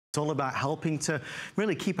It's all about helping to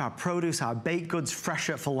really keep our produce, our baked goods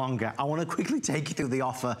fresher for longer. I want to quickly take you through the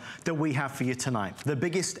offer that we have for you tonight. The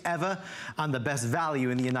biggest ever and the best value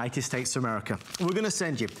in the United States of America. We're going to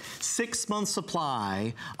send you 6 months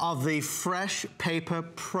supply of the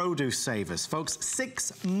FreshPaper Produce Savers. Folks,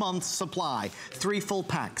 6 months supply, 3 full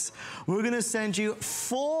packs. We're going to send you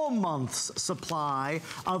 4 months supply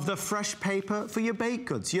of the FreshPaper for your baked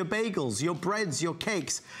goods, your bagels, your breads, your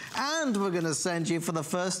cakes. And we're going to send you, for the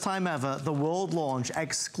first time ever, the world launch,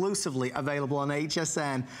 exclusively available on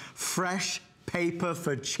HSN, FreshPaper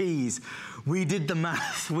for cheese. We did the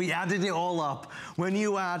math, we added it all up. When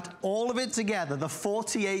you add all of it together, the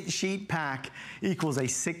 48 sheet pack equals a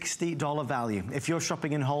 $60 value. If you're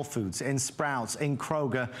shopping in Whole Foods, in Sprouts, in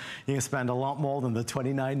Kroger, you can spend a lot more than the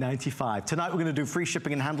 $29.95. Tonight we're gonna do free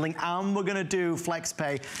shipping and handling, and we're gonna do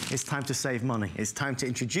FlexPay. It's time to save money. It's time to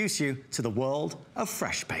introduce you to the world of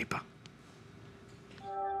FreshPaper.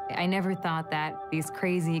 I never thought that these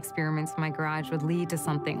crazy experiments in my garage would lead to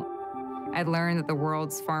something. I'd learned that the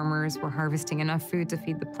world's farmers were harvesting enough food to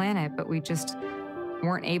feed the planet, but we just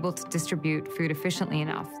weren't able to distribute food efficiently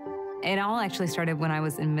enough. It all actually started when I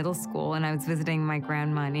was in middle school and I was visiting my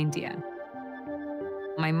grandma in India.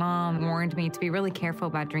 My mom warned me to be really careful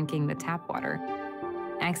about drinking the tap water.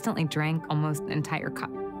 I accidentally drank almost an entire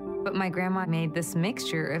cup. But my grandma made this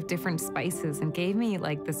mixture of different spices and gave me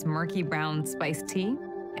like this murky brown spiced tea,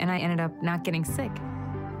 and I ended up not getting sick.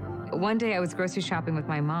 One day I was grocery shopping with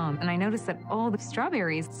my mom, and I noticed that all the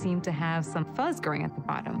strawberries seemed to have some fuzz growing at the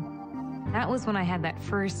bottom. That was when I had that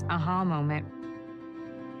first aha moment.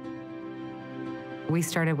 We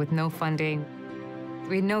started with no funding.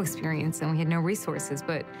 We had no experience and we had no resources,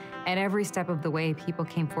 but at every step of the way, people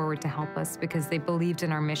came forward to help us because they believed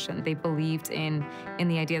in our mission. They believed in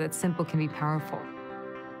the idea that simple can be powerful.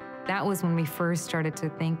 That was when we first started to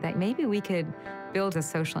think that maybe we could build a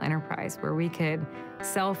social enterprise where we could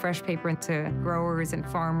sell fresh paper to growers and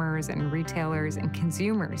farmers and retailers and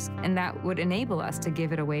consumers, and that would enable us to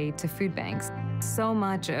give it away to food banks. So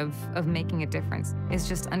much of making a difference is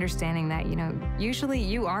just understanding that, you know, usually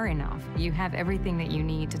you are enough. You have everything that you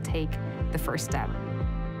need to take the first step.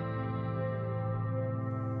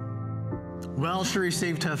 Well, she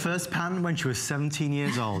received her first patent when she was 17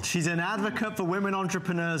 years old. She's an advocate for women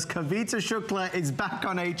entrepreneurs. Kavita Shukla is back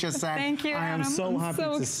on HSN. Thank you, Adam. I am so happy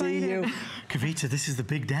to see you. Kavita, this is the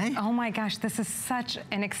big day. Oh my gosh, this is such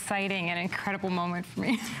an exciting and incredible moment for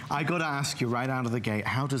me. I got to ask you right out of the gate,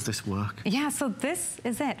 how does this work? Yeah, so this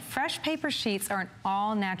is it. Fresh paper sheets are an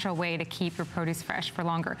all-natural way to keep your produce fresh for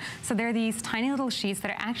longer. So they're these tiny little sheets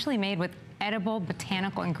that are actually made with edible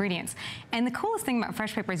botanical ingredients. And the coolest thing about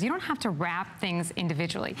fresh paper is you don't have to wrap things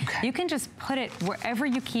individually. Okay. You can just put it wherever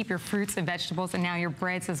you keep your fruits and vegetables, and now your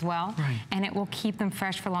breads as well, right, and it will keep them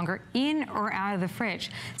fresh for longer in or out of the fridge.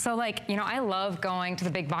 So like, you know, I love going to the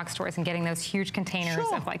big box stores and getting those huge containers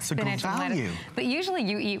of like spinach and lettuce. But usually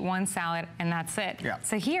you eat one salad and that's it. Yeah.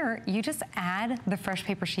 So here, you just add the fresh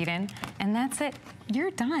paper sheet in and that's it.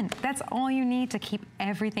 You're done. That's all you need to keep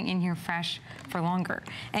everything in here fresh for longer.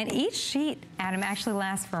 And each sheet, Adam, actually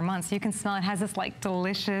lasts for a month. So you can smell it has this like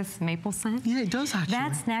delicious maple scent. Yeah, it does actually.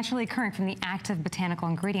 That's naturally occurring from the active botanical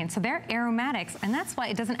ingredients. So they're aromatics, and that's why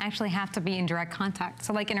it doesn't actually have to be in direct contact.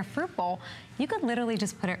 So like in a fruit bowl, you could literally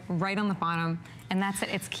just put it right on the bottom, and that's it.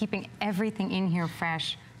 It's keeping everything in here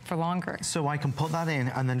fresh for longer. So I can put that in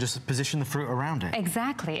and then just position the fruit around it?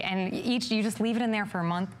 Exactly, and you just leave it in there for a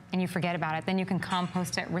month and you forget about it. Then you can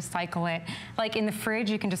compost it, recycle it. Like in the fridge,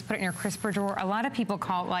 you can just put it in your crisper drawer. A lot of people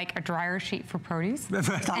call it like a dryer sheet for produce.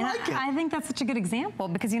 I think that's such a good example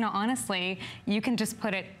because, you know, honestly, you can just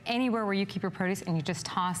put it anywhere where you keep your produce and you just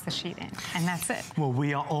toss the sheet in, and that's it. Well,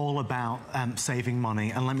 we are all about saving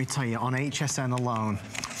money, and let me tell you, on HSN alone,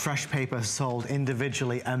 fresh paper sold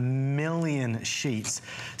individually 1 million sheets.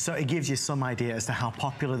 So it gives you some idea as to how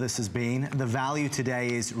popular this has been. The value today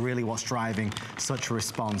is really what's driving such a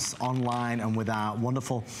response online and with our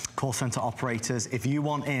wonderful call center operators. If you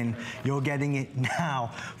want in, you're getting it now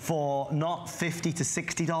for not $50 to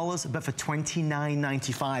 $60, but for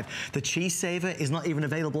 $29.95. The cheese saver is not even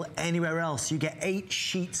available anywhere else. You get 8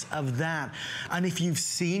 sheets of that. And if you've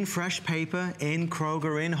seen fresh paper in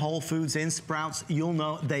Kroger, in Whole Foods, in Sprouts, you'll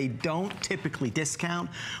know they don't typically discount.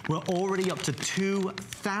 We're already up to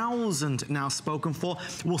 2,000 now spoken for.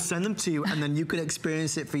 We'll send them to you and then you can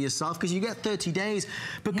experience it for yourself because you get 30 days.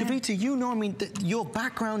 But Kavita, you know, I mean, your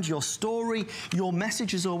background, your story, your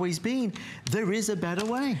message has always been, there is a better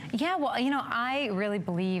way. Yeah, well, you know, I really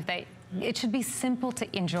believe that it should be simple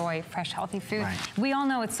to enjoy fresh, healthy food. We all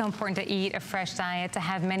know it's so important to eat a fresh diet, to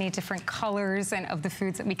have many different colors and of the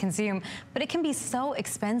foods that we consume, but it can be so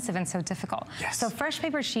expensive and so difficult. So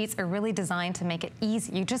FreshPaper sheets are really designed to make it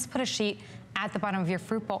easy. You just put a sheet at the bottom of your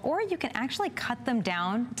fruit bowl, or you can actually cut them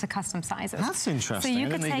down to custom sizes. That's interesting. So you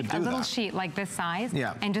could take a little sheet like this size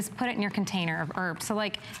and just put it in your container of herbs. So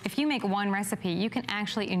like if you make one recipe, you can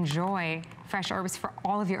actually enjoy fresh herbs for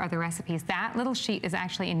all of your other recipes. That little sheet is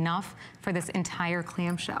actually enough for this entire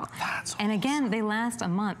clamshell. That's and again, they last a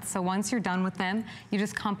month. So once you're done with them, you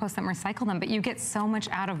just compost them, recycle them, but you get so much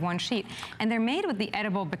out of one sheet. And they're made with the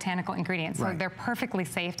edible botanical ingredients. So they're perfectly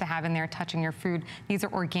safe to have in there touching your food. These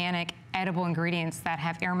are organic, edible ingredients that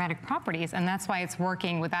have aromatic properties, and that's why it's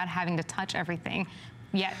working without having to touch everything,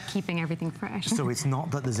 yet keeping everything fresh. So it's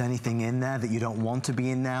not that there's anything in there that you don't want to be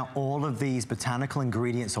in there. All of these botanical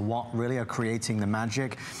ingredients are what really are creating the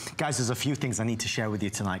magic. Guys, there's a few things I need to share with you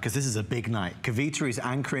tonight because this is a big night. Kavita is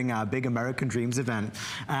anchoring our big American Dreams event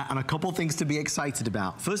and a couple things to be excited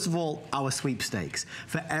about. First of all, our sweepstakes.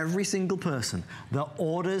 For every single person that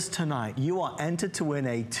orders tonight, you are entered to win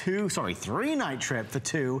a 3-night trip for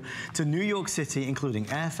two to New York City, including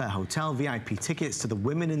airfare, hotel, VIP tickets to the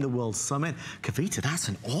Women in the World Summit. Kavita, that's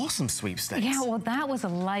an awesome sweepstakes. Yeah, well, that was a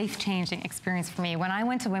life-changing experience for me. When I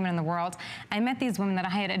went to Women in the World, I met these women that I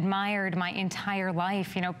had admired my entire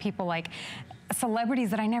life. You know, people like celebrities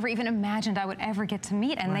that I never even imagined I would ever get to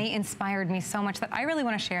meet, and they inspired me so much that I really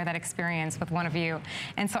want to share that experience with one of you.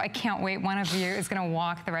 And so I can't wait. One of you is going to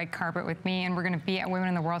walk the red carpet with me, and we're going to be at Women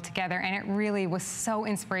in the World together, and it really was so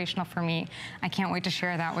inspirational for me. I can't wait to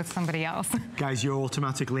share that with somebody else. Guys, you're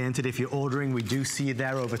automatically entered if you're ordering. We do see you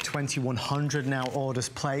there, over 2,100 now orders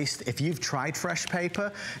placed. If you've tried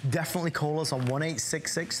FreshPaper, definitely call us on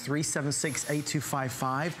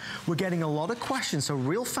 1-866-376-8255. We're getting a lot of questions, so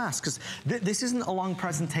real fast, because this isn't a long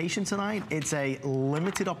presentation tonight. It's a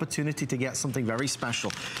limited opportunity to get something very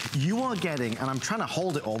special. You are getting, and I'm trying to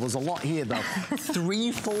hold it all, there's a lot here though,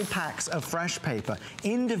 3 full packs of FreshPaper.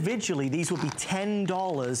 Individually, these will be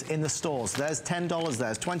 $10 in the stores. There's $10,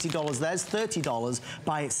 there's $20, there's $30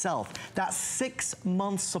 by itself. That's 6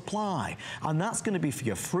 months supply. And that's gonna be for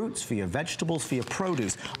your fruits, for your vegetables, for your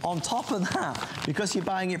produce. On top of that, because you're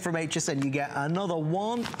buying it from HSN, you get another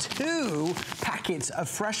 2 packets of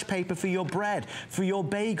FreshPaper for your bread, for your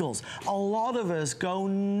bagels. A lot of us go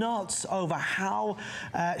nuts over how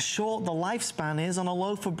short the lifespan is on a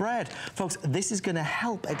loaf of bread. Folks, this is gonna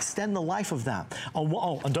help extend the life of that.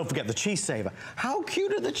 Oh, and don't forget the cheese saver. How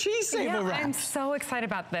cute are the cheese saver wraps? I'm so excited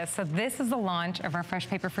about this. So this is the launch of our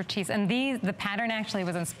FreshPaper for cheese. And the pattern actually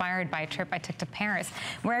was inspired by a trip I took to Paris,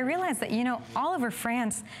 where I realized that, you know, all over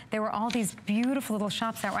France, there were all these beautiful little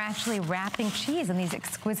shops that were actually wrapping cheese in these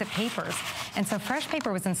exquisite papers. And so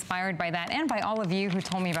FreshPaper was inspired by that, and by all of you who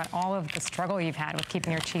told me about all of the struggle you've had with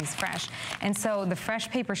keeping your cheese fresh. And so the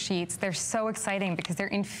FreshPaper sheets, they're so exciting because they're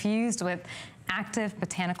infused with active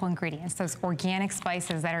botanical ingredients, those organic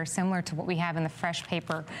spices that are similar to what we have in the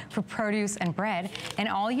FreshPaper for produce and bread. And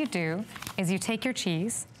all you do is you take your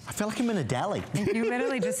cheese. I feel like I'm in a deli. You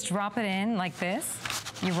literally just drop it in like this.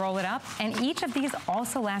 You roll it up, and each of these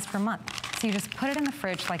also lasts for a month. So you just put it in the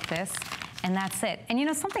fridge like this, and that's it. And you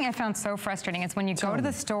know, something I found so frustrating is when you go to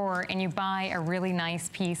the store and you buy a really nice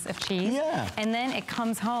piece of cheese, and then it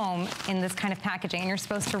comes home in this kind of packaging, and you're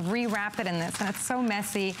supposed to rewrap it in this, and it's so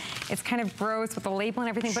messy. It's kind of gross with the label and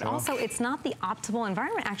everything, but also it's not the optimal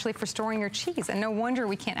environment actually for storing your cheese, and no wonder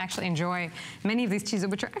we can't actually enjoy many of these cheeses,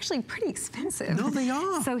 which are actually pretty expensive. No, they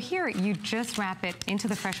are. So here, you just wrap it into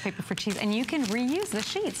the FreshPaper for cheese, and you can reuse the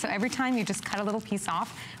sheets. So every time you just cut a little piece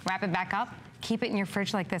off, wrap it back up, keep it in your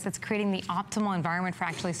fridge like this. It's creating the optimal environment for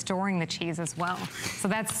actually storing the cheese as well. So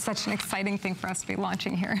that's such an exciting thing for us to be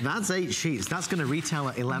launching here. That's 8 sheets. That's going to retail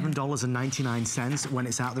at $11.99 when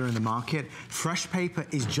it's out there in the market. FreshPaper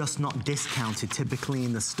is just not discounted typically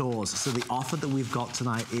in the stores. So the offer that we've got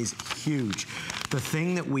tonight is huge. The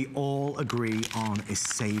thing that we all agree on is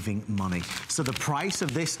saving money. So the price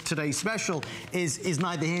of this today's special is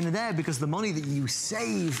neither here nor there, because the money that you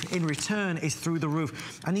save in return is through the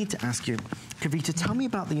roof. I need to ask you, Kavita, tell me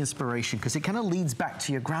about the inspiration, because it kind of leads back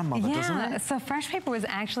to your grandmother, doesn't it? Yeah, so FreshPaper was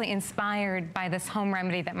actually inspired by this home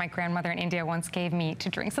remedy that my grandmother in India once gave me to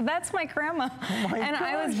drink. So that's my grandma. Oh my and gosh.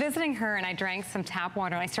 I was visiting her, and I drank some tap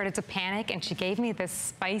water, and I started to panic, and she gave me this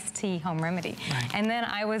spice tea home remedy. And then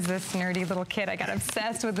I was this nerdy little kid. I got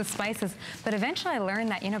obsessed with the spices. But eventually I learned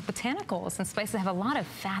that, you know, botanicals and spices have a lot of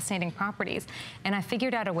fascinating properties. And I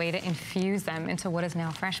figured out a way to infuse them into what is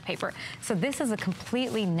now FreshPaper. So this is a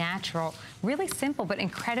completely natural, really really simple but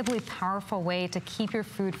incredibly powerful way to keep your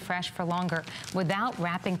food fresh for longer without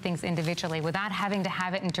wrapping things individually, without having to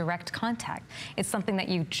have it in direct contact. It's something that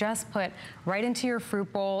you just put right into your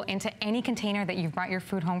fruit bowl, into any container that you've brought your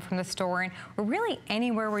food home from the store in, or really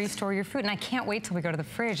anywhere where you store your food. And I can't wait till we go to the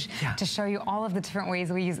fridge to show you all of the different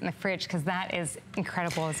ways we use it in the fridge, because that is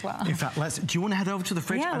incredible as well. In fact, do you want to head over to the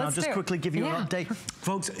fridge? Yeah, and I'll just quickly give you an update.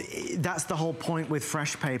 Folks, that's the whole point with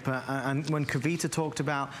FreshPaper. And when Kavita talked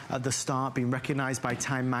about at the start being recognized by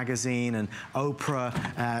Time Magazine and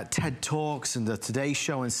Oprah, TED Talks and the Today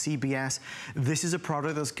Show and CBS, this is a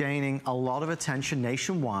product that's gaining a lot of attention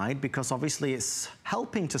nationwide because obviously it's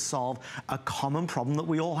helping to solve a common problem that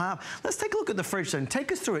we all have. Let's take a look at the fridge then.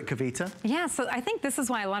 Take us through it, Kavita. Yeah, so I think this is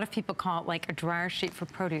why a lot of people call it like a dryer sheet for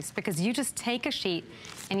produce, because you just take a sheet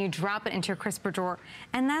and you drop it into your crisper drawer,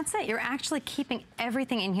 and that's it. You're actually keeping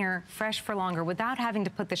everything in here fresh for longer without having to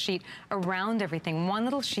put the sheet around everything. One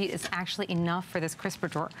little sheet is actually enough for this crisper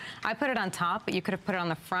drawer. I put it on top, but you could have put it on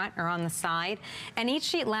the front or on the side, and each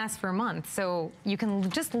sheet lasts for a month, so you can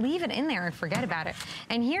just leave it in there and forget about it.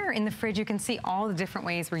 And here in the fridge, you can see all the different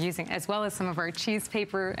ways we're using it, as well as some of our cheese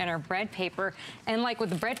paper and our bread paper. And like with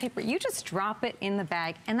the bread paper, you just drop it in the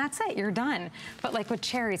bag, and that's it, you're done. But like with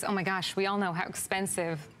cherries, oh my gosh, we all know how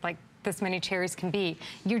expensive like this many cherries can be.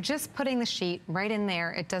 You're just putting the sheet right in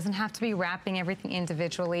there. It doesn't have to be wrapping everything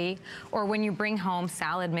individually, or when you bring home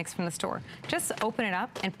salad mix from the store. Just open it up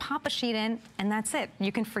and pop a sheet in, and that's it.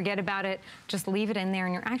 You can forget about it, just leave it in there,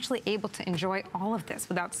 and you're actually able to enjoy all of this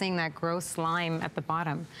without seeing that gross slime at the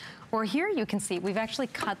bottom. Or here you can see we've actually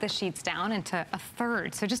cut the sheets down into a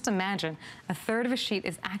third. So just imagine, a third of a sheet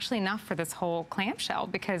is actually enough for this whole clamshell,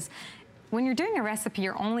 because when you're doing a recipe,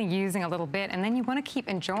 you're only using a little bit, and then you want to keep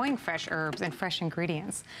enjoying fresh herbs and fresh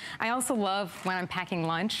ingredients. I also love when I'm packing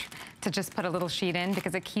lunch to just put a little sheet in,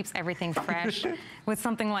 because it keeps everything fresh. With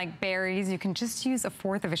something like berries, you can just use a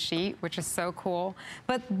fourth of a sheet, which is so cool.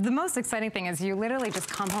 But the most exciting thing is you literally just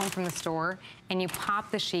come home from the store and you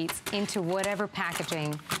pop the sheets into whatever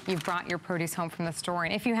packaging you've brought your produce home from the store.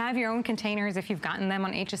 And if you have your own containers, if you've gotten them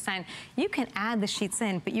on HSN, you can add the sheets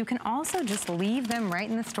in, but you can also just leave them right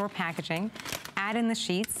in the store packaging, add in the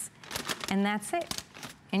sheets, and that's it.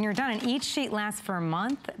 And you're done. And each sheet lasts for a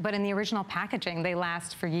month, but in the original packaging, they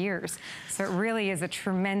last for years. So it really is a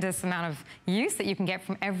tremendous amount of use that you can get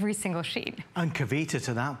from every single sheet. And Kavita,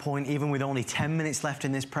 to that point, even with only 10 minutes left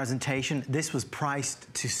in this presentation, this was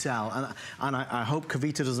priced to sell. And I hope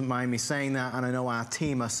Kavita doesn't mind me saying that, and I know our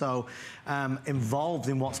team are so involved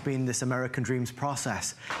in what's been this American Dreams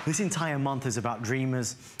process. This entire month is about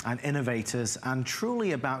dreamers and innovators, and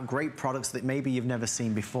truly about great products that maybe you've never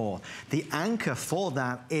seen before. The anchor for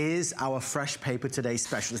that is our FreshPaper Today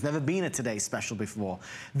Special. It's never been a Today Special before.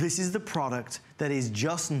 This is the product that is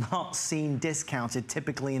just not seen discounted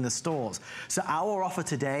typically in the stores. So our offer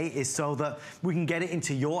today is so that we can get it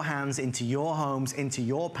into your hands, into your homes, into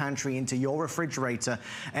your pantry, into your refrigerator,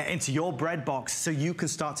 into your bread box, so you can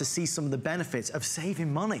start to see some of the benefits of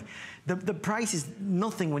saving money. The price is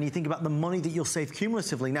nothing when you think about the money that you'll save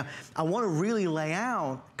cumulatively. Now, I want to really lay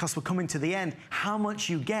out, because we're coming to the end, how much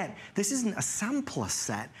you get. This isn't a sampler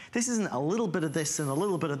set. This isn't a little bit of this and a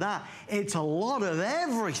little bit of that. It's a lot of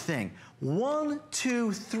everything. 1,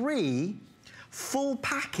 2, 3 full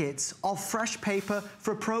packets of FreshPaper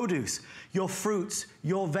for produce. Your fruits,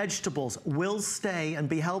 your vegetables will stay and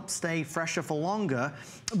be helped stay fresher for longer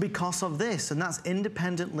because of this, and that's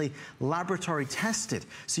independently laboratory tested.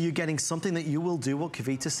 So you're getting something that you will do what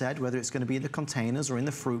Kavita said, whether it's going to be in the containers or in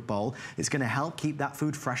the fruit bowl. It's going to help keep that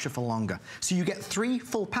food fresher for longer. So you get 3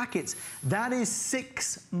 full packets. That is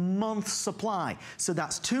 6 months supply. So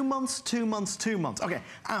that's 2 months, 2 months, 2 months. Okay,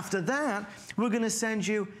 after that, we're going to send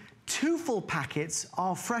you 2 full packets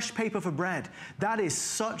of FreshPaper for bread. That is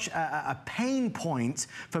such a pain point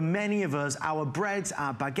for many of us. Our breads,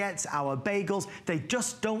 our baguettes, our bagels, they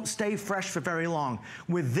just don't stay fresh for very long.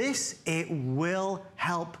 With this, it will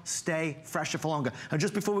help stay fresher for longer. And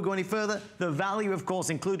just before we go any further, the value, of course,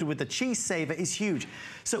 included with the cheese saver is huge.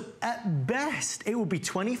 So at best, it will be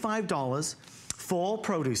 $25 for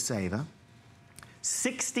Produce Saver,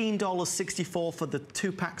 $16.64 for the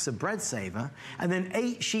 2 packs of Bread Saver, and then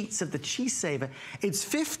 8 sheets of the Cheese Saver. It's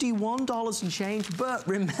 $51 and change, but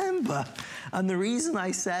remember, and the reason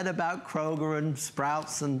I said about Kroger and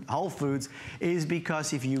Sprouts and Whole Foods is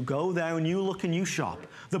because if you go there and you look and you shop,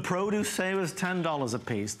 the Produce Saver is $10 a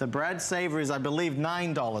piece. The Bread Saver is, I believe,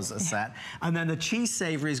 $9 a set. And then the Cheese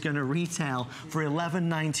Saver is going to retail for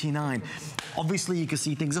 $11.99. Obviously, you can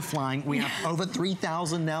see things are flying. We have over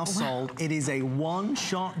 3,000 now sold. It is a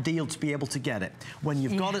one-shot deal to be able to get it. When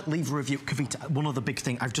you've got it, leave a review. Kavita, one other big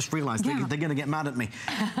thing, I've just realized they're going to get mad at me.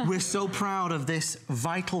 We're so proud of this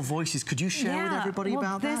Vital Voices. Could you share with everybody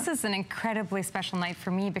about that? This is an incredibly special night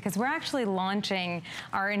for me because we're actually launching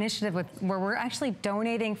our initiative where we're actually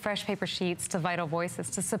donating fresh paper sheets to Vital Voices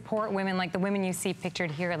to support women like the women you see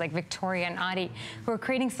pictured here, like Victoria and Adi, who are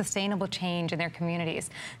creating sustainable change in their communities.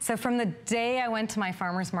 So from the day I went to my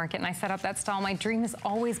farmer's market and I set up that stall, my dream has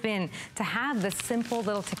always been to have this simple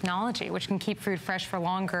little technology which can keep food fresh for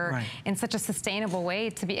longer in such a sustainable way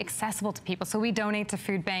to be accessible to people. So we donate to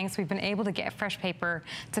food banks. We've been able to get fresh paper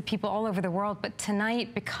to people all over the world. But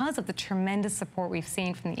tonight, because of the tremendous support we've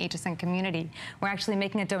seen from the HSN community, we're actually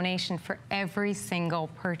making a donation for every single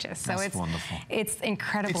purchase. So That's wonderful. It's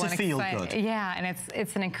incredible. It's a feel good. Yeah, and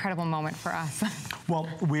it's an incredible moment for us. Well,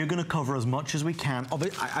 we're going to cover as much as we can.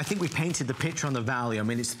 I think we painted the picture on the value. I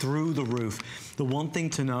mean, it's through the roof. The one thing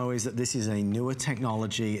to know is that this is a newer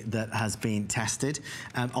technology that has been tested.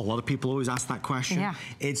 A lot of people always ask that question. Yeah.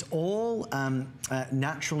 It's all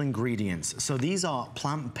natural ingredients. So these are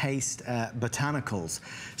plant-based botanicals.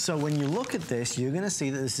 So when you look at this, you're going to see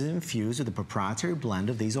that this is infused with a proprietary blend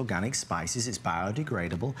of these organic spices. It's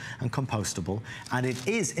biodegradable and compostable, and it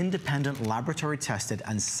is independent, laboratory tested,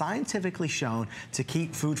 and scientifically shown to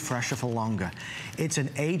keep food fresher for longer. It's an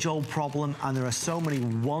age-old problem, and there are so many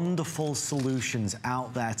wonderful solutions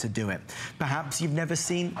out there to do it. Perhaps you've never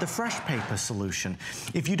seen the fresh paper solution.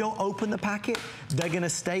 If you don't open the packet, they're going to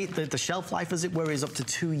state that the shelf life, as it were, is up to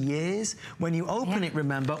 2 years. When you open it,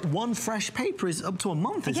 remember, one fresh paper is up to a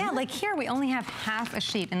month, isn't it? Like here, we only have half a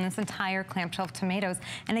sheet in this entire clamshell of tomatoes.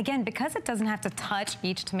 And again, because it doesn't have to touch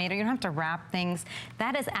each tomato, you don't have to wrap things,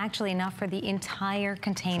 that is actually enough for the entire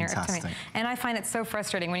container of tomatoes. And I find it so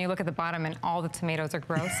frustrating when you look at the bottom and all the tomatoes are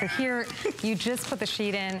gross. So here, you just put the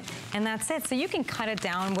sheet in, and that's it. So you can cut it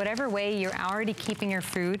down whatever way you're already keeping your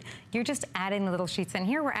food. You're just adding the little sheets in.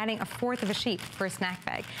 Here, we're adding 1/4 of a sheet for a snack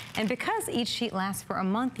bag. And because each sheet lasts for a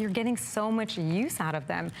month, you're getting so much use out of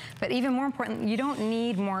them. But even more important, you don't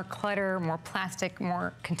need more clutter, more plastic,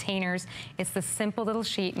 more containers. It's the simple little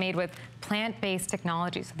sheet made with plant-based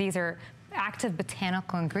technology. So these are active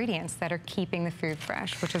botanical ingredients that are keeping the food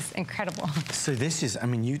fresh, which is incredible. So this is, I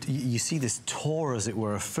mean, you see this tour, as it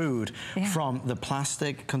were, of food from the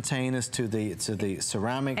plastic containers to the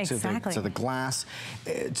ceramic, to the glass,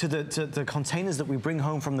 to the containers that we bring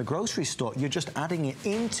home from the grocery store. You're just adding it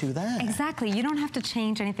into there. Exactly. You don't have to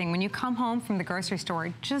change anything. When you come home from the grocery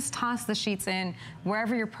store, just toss the sheets in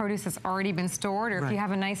wherever your produce has already been stored, or if you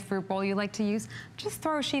have a nice fruit bowl you like to use, just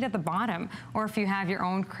throw a sheet at the bottom. Or if you have your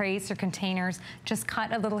own crates or containers, just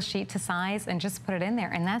cut a little sheet to size and just put it in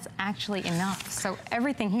there, and that's actually enough. So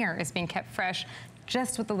everything here is being kept fresh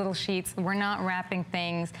just with the little sheets. We're not wrapping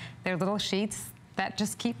things. They're little sheets that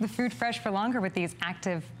just keep the food fresh for longer with these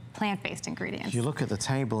active plant-based ingredients. You look at the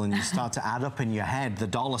table and you start to add up in your head the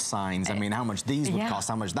dollar signs. I mean, how much these would cost,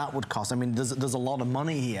 how much that would cost. I mean, there's a lot of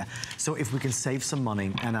money here. So if we can save some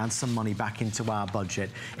money and add some money back into our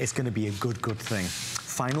budget, it's going to be a good thing.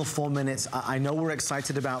 Final 4 minutes. I know we're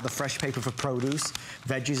excited about the fresh paper for produce,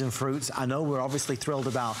 veggies and fruits. I know we're obviously thrilled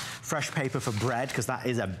about fresh paper for bread, because that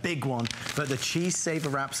is a big one, but the cheese saver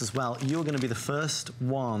wraps as well. You're going to be the first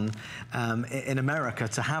one in America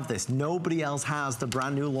to have this. Nobody else has the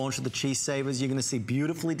brand new launch of the cheese savers. You're going to see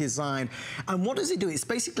beautifully designed. And what does it do? It's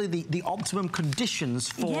basically the optimum conditions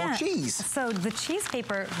for cheese. So the cheese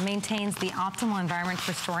paper maintains the optimal environment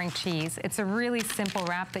for storing cheese. It's a really simple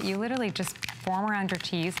wrap that you literally just form around your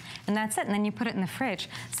cheese, and that's it. And then you put it in the fridge.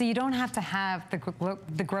 So you don't have to have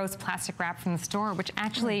the gross plastic wrap from the store, which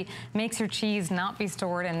actually makes your cheese not be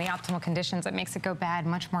stored in the optimal conditions. It makes it go bad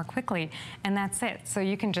much more quickly. And that's it. So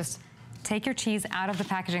you can just take your cheese out of the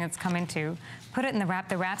packaging it's come into, put it in the wrap.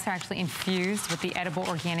 The wraps are actually infused with the edible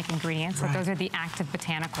organic ingredients. So those are the active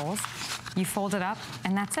botanicals. You fold it up,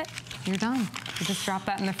 and that's it. You're done. You just drop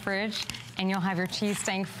that in the fridge, and you'll have your cheese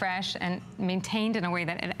staying fresh and maintained in a way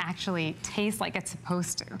that it actually tastes like it's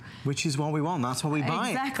supposed to. Which is what we want. That's what we buy.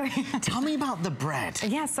 Exactly. Tell me about the bread.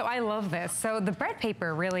 Yeah, so I love this. So the bread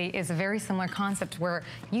paper really is a very similar concept where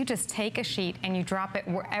you just take a sheet and you drop it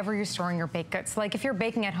wherever you're storing your baked goods. So like if you're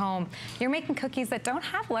baking at home, you're making cookies that don't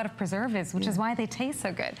have a lot of preservatives, which is why they taste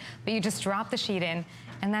so good. But you just drop the sheet in,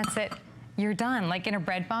 and that's it. you're done. Like in a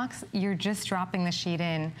bread box, you're just dropping the sheet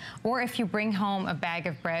in. Or if you bring home a bag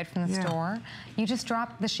of bread from the store, you just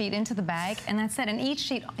drop the sheet into the bag and that's it. And each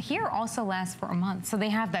sheet here also lasts for a month. So they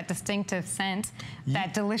have that distinctive scent,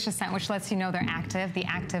 that delicious scent, which lets you know they're active. The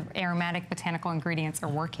active aromatic botanical ingredients are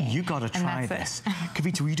working. You gotta try this.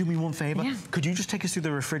 Kavita, will you do me one favor? Yeah. Could you just take us through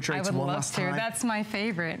the refrigerator one last time? I would love to. That's my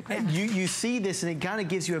favorite. Yeah. You see this and it kind of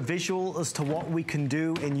gives you a visual as to what we can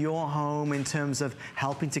do in your home in terms of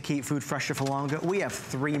helping to keep food fresher for longer. We have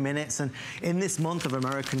 3 minutes, and in this month of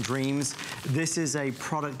American Dreams, this is a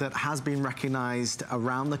product that has been recognized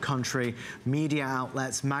around the country, media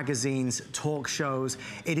outlets, magazines, talk shows.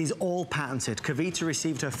 It is all patented. Kavita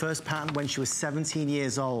received her first patent when she was 17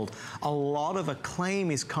 years old. A lot of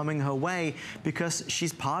acclaim is coming her way because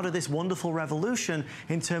she's part of this wonderful revolution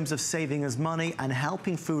in terms of saving us money and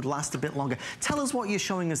helping food last a bit longer. Tell us what you're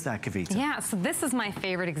showing us there, Kavita. Yeah, so this is my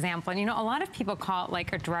favorite example. And you know, a lot of people call it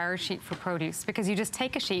like a dryer sheet for produce because you just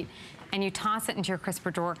take a sheet and you toss it into your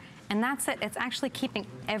crisper drawer and that's it. It's actually keeping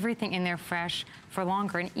everything in there fresh for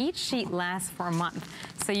longer. And each sheet lasts for a month.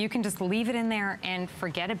 So you can just leave it in there and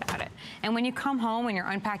forget about it. And when you come home and you're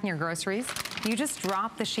unpacking your groceries, you just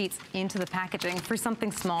drop the sheets into the packaging. For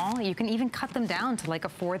something small, you can even cut them down to like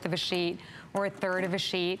 1/4 of a sheet or 1/3 of a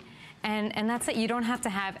sheet. And that's it. You don't have to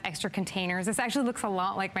have extra containers. This actually looks a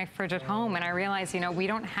lot like my fridge at home. And I realized, you know, we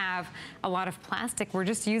don't have a lot of plastic. We're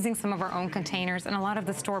just using some of our own containers and a lot of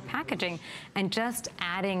the store packaging and just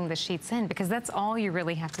adding the sheets in because that's all you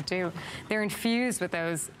really have to do. They're infused with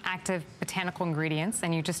those active botanical ingredients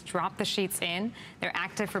and you just drop the sheets in. They're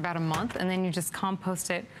active for about a month and then you just compost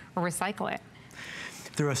it or recycle it.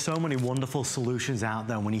 There are so many wonderful solutions out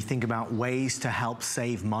there when you think about ways to help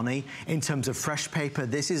save money. In terms of FreshPaper,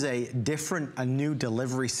 this is a new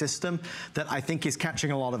delivery system that I think is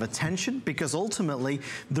catching a lot of attention because ultimately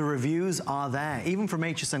the reviews are there. Even from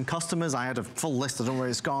HSN customers, I had a full list, I don't know where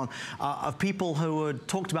it's gone, of people who had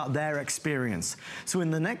talked about their experience. So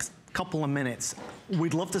in the next couple of minutes,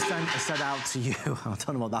 we'd love to send a set out to you. I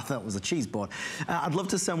don't know what that was, a cheese board. I'd love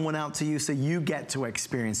to send one out to you so you get to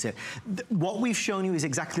experience it. What we've shown you is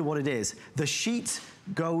exactly what it is. The sheet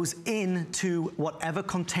goes into whatever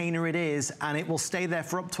container it is and it will stay there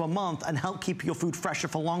for up to a month and help keep your food fresher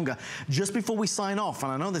for longer. Just before we sign off,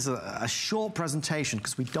 and I know this is a short presentation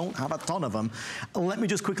because we don't have a ton of them, let me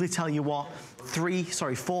just quickly tell you what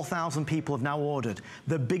 4,000 people have now ordered.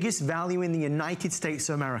 The biggest value in the United States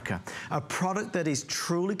of America. A product that is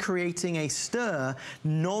truly creating a stir,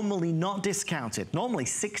 normally not discounted. Normally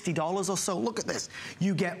 $60 or so. Look at this.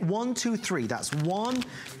 You get 1, 2, 3. That's 1,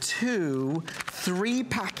 2, 3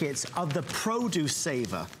 packets of the produce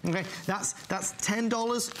saver. Okay, that's $10,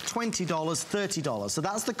 $20, $30. So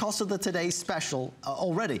that's the cost of the today's special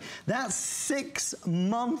already. That's 6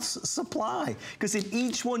 months supply because in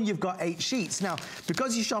each one you've got 8 sheets. Now,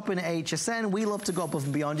 because you're shopping at HSN, we love to go above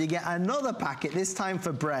and beyond. You get another packet, this time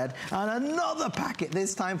for bread, and another packet,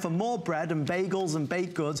 this time for more bread and bagels and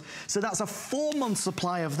baked goods. So that's a 4-month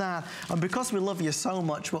supply of that. And because we love you so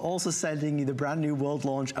much, we're also sending you the brand new world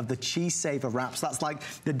launch of the Cheese Saver Wraps. That's like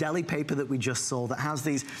the deli paper that we just saw that has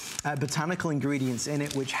these botanical ingredients in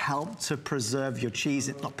it which help to preserve your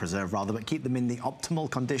cheese, not preserve rather, but keep them in the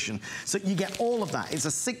optimal condition. So you get all of that. It's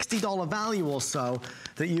a $60 value or so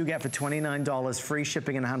that you get for $29, free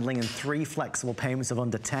shipping and handling, and 3 flexible payments of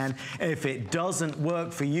under 10. If it doesn't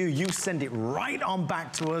work for you, you send it right on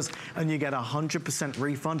back to us and you get a 100%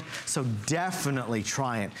 refund. So definitely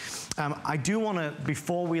try it. I do want to,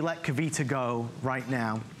 before we let Kavita go right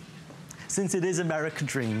now, since it is American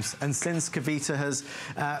Dreams, and since Kavita has,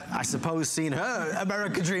 I suppose, seen her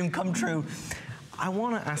American dream come true, I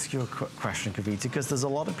want to ask you a quick question, Kavita, because there's a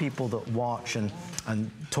lot of people that watch and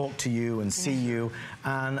talk to you and see you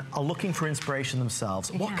and are looking for inspiration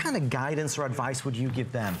themselves. What kind of guidance or advice would you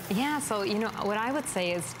give them? Yeah, so, you know, what I would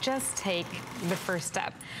say is just take the first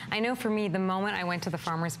step. I know for me, the moment I went to the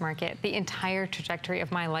farmer's market, the entire trajectory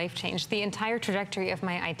of my life changed. The entire trajectory of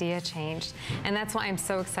my idea changed. And that's why I'm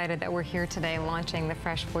so excited that we're here today launching the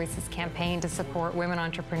Fresh Voices campaign to support women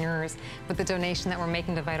entrepreneurs with the donation that we're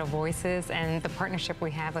making to Vital Voices and the partnership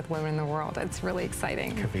we have with Women in the World. It's really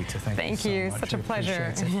exciting. Kavita, thank you so much. much. Such a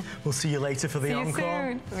pleasure. We'll see you later for the encore.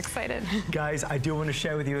 Soon. I'm excited. Guys, I do want to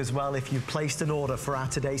share with you as well, if you placed an order for our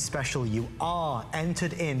today's special, you are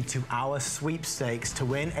entered into our sweepstakes to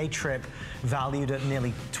win a trip valued at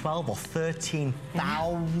nearly $12,000 or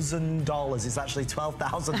 $13,000. It's actually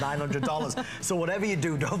 $12,900. So whatever you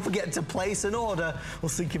do, don't forget to place an order. We'll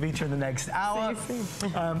see Kavita in the next hour.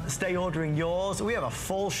 Stay ordering yours. We have a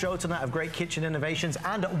full show tonight of great kitchen innovations,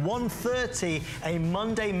 and at 1:30, a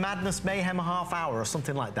Monday Madness Mayhem half hour or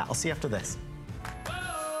something like that. I'll see you after this.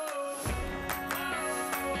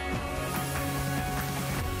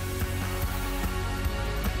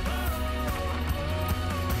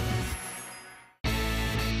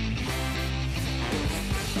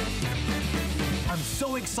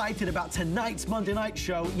 so excited about tonight's Monday Night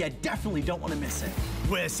Show, you definitely don't want to miss it.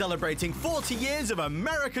 We're celebrating 40 years of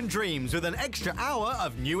American dreams with an extra hour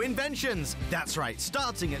of new inventions. That's right,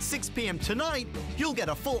 starting at 6 p.m. tonight, you'll get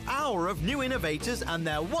a full hour of new innovators and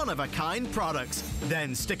their one-of-a-kind products.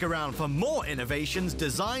 Then stick around for more innovations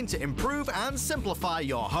designed to improve and simplify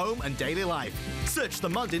your home and daily life. Search The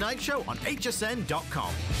Monday Night Show on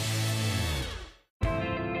hsn.com.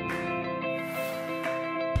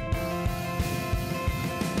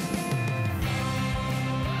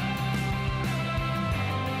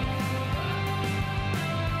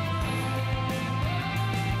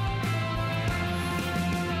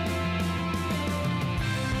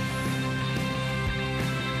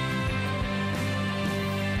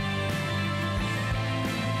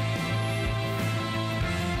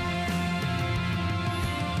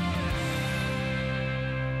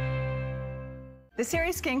 The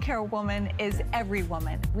Serious Skincare Woman is every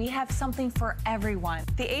woman. We have something for everyone.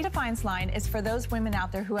 The A Defiance line is for those women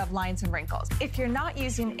out there who have lines and wrinkles. If you're not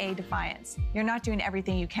using A Defiance, you're not doing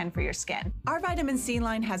everything you can for your skin. Our vitamin C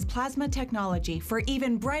line has plasma technology for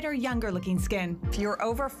even brighter, younger looking skin. If you're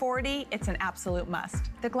over 40, it's an absolute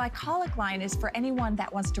must. The glycolic line is for anyone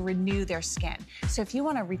that wants to renew their skin. So if you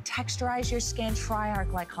want to retexturize your skin, try our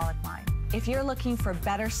glycolic line. If you're looking for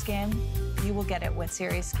better skin, you will get it with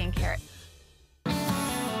Serious Skincare.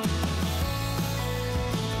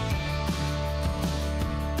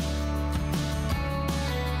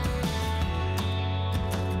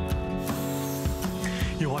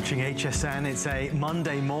 You're watching HSN. It's a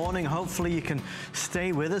Monday morning. Hopefully you can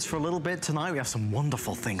stay with us for a little bit tonight. We have some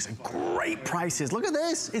wonderful things and great prices. Look at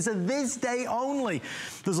this. It's a this day only.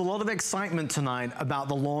 There's a lot of excitement tonight about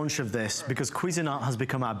the launch of this because Cuisinart has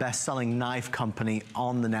become our best-selling knife company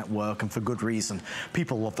on the network, and for good reason.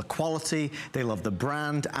 People love the quality, they love the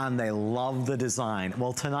brand, and they love the design.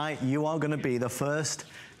 Well, tonight you are going to be the first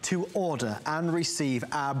to order and receive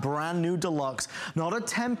our brand new deluxe, not a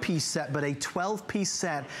 10-piece set, but a 12-piece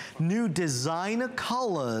set, new designer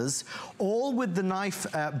colors, all with the knife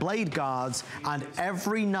blade guards and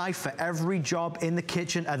every knife for every job in the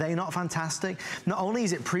kitchen. Are they not fantastic? Not only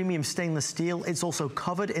is it premium stainless steel, it's also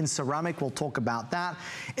covered in ceramic. We'll talk about that.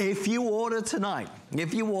 If you order tonight,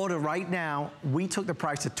 if you order right now, we took the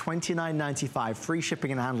price to $29.95, free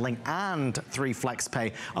shipping and handling, and 3 flex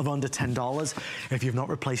pay of under $10. If you've not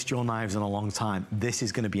replaced your knives in a long time, this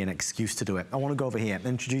is going to be an excuse to do it. I want to go over here and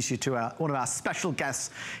introduce you to one of our special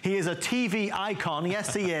guests. He is a TV icon.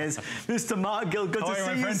 Yes, he is. Mr. Mark Gill. Good to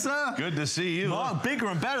see you, sir. Good to see you. Mark, bigger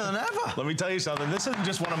and better than ever. Let me tell you something. This isn't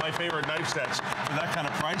just one of my favorite knife sets for that kind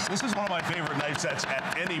of price. This is one of my favorite knife sets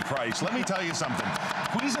at any price. Let me tell you something.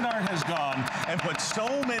 Cuisinart has gone and put so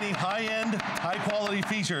many high-end, high-quality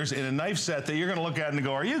features in a knife set that you're going to look at and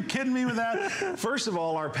go, are you kidding me with that? First of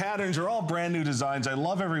all, our patterns are all brand new designs. I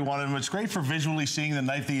love every one of them. It's great for visually seeing the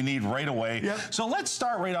knife that you need right away. Yep. So let's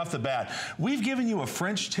start right off the bat. We've given you a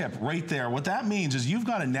French tip right there. What that means is you've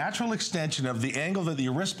got a natural extension of the angle that the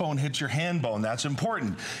wrist bone hits your hand bone. That's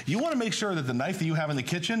important. You want to make sure that the knife that you have in the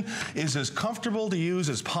kitchen is as comfortable to use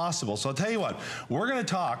as possible. So I'll tell you what, we're going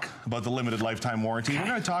to talk about the limited lifetime warranty. We're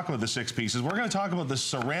going to talk about the 6 pieces. We're going to talk about the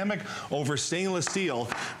ceramic over stainless steel.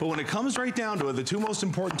 But when it comes right down to it, the 2 most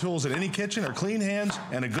important tools in any kitchen are clean hands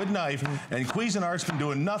and a good knife. And Cuisinart's been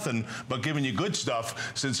doing nothing but giving you good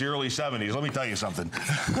stuff since the early 70s. Let me tell you something.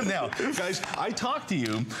 Now, guys, I talked to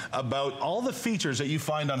you about all the features that you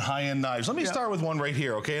find on high-end knives. Let me start with one right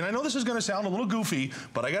here, okay? And I know this is going to sound a little goofy,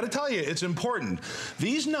 but I got to tell you, it's important.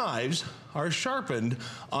 These knives are sharpened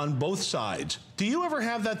on both sides. Do you ever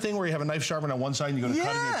have that thing where you have a knife sharpened on one side and you're going to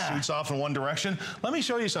cut it and it shoots off in one direction? Let me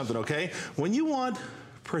show you something, okay? When you want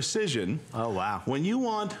precision, when you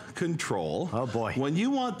want control, when you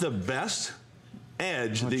want the best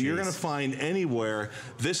edge that you're going to find anywhere,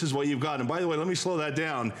 this is what you've got. And by the way, let me slow that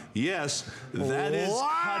down. Yes, that is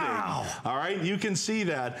cutting. All right, you can see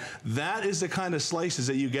that. That is the kind of slices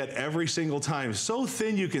that you get every single time. So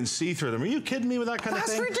thin you can see through them. Are you kidding me with that kind of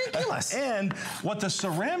thing? That's ridiculous. And what the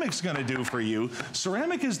ceramic's going to do for you,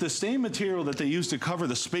 ceramic is the same material that they use to cover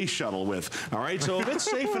the space shuttle with. All right, so if it's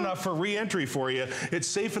safe enough for re-entry for you, it's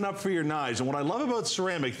safe enough for your knives. And what I love about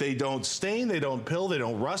ceramic, they don't stain, they don't pill, they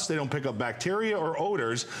don't rust, they don't pick up bacteria or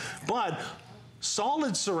odors, but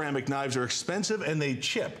Solid ceramic knives are expensive and they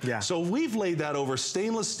chip. Yeah. So we've laid that over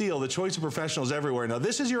stainless steel, the choice of professionals everywhere. Now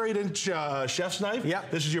this is your 8-inch chef's knife. Yep.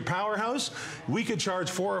 This is your powerhouse. We could charge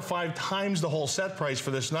 4 or 5 times the whole set price for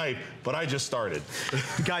this knife, but I just started.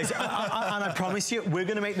 Guys, and I promise you, we're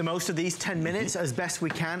gonna make the most of these 10 minutes as best we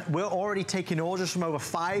can. We're already taking orders from over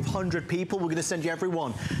 500 people. We're gonna send you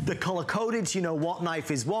everyone the color-coded, so you know what knife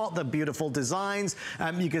is what, the beautiful designs.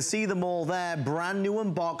 You can see them all there, brand new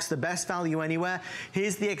unboxed, the best value anywhere.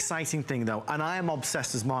 Here's the exciting thing though, and I am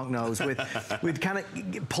obsessed, as Mark knows, with kind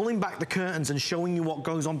of pulling back the curtains and showing you what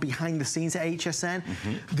goes on behind the scenes at HSN.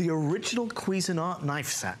 The original Cuisinart knife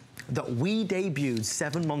set that we debuted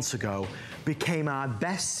 7 months ago became our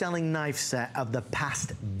best-selling knife set of the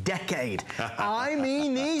past decade. I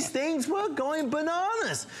mean, these things were going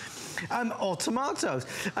bananas. Or tomatoes.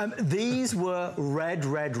 These were red,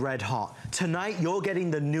 red, red hot. Tonight, you're getting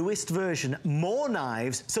the newest version, more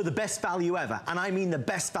knives, so the best value ever. And I mean the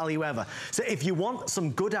best value ever. So if you want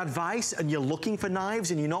some good advice and you're looking for knives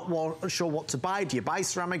and you're not sure what to buy, do you buy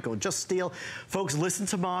ceramic or just steel? Folks, listen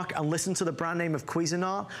to Mark and listen to the brand name of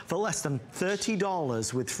Cuisinart. For less than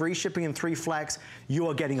 $30 with free shipping and 3 flex, you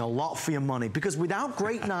are getting a lot for your money. Because without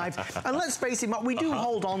great knives, and let's face it, Mark, we do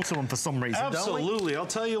hold on to them for some reason, don't we? Absolutely. I'll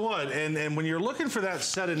tell you what. And when you're looking for that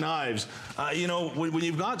set of knives, you know, when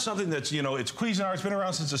you've got something that's, you know, it's Cuisinart, it's been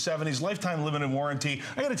around since the 70s, lifetime limited warranty.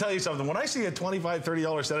 I got to tell you something. When I see a $25,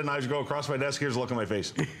 $30 set of knives go across my desk, here's a look on my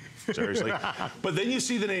face. Seriously. But then you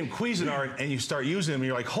see the name Cuisinart and you start using them and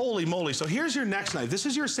you're like, holy moly. So here's your next knife. This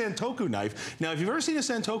is your Santoku knife. Now, if you've ever seen a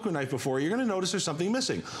Santoku knife before, you're going to notice there's something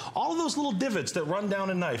missing. All of those little divots that run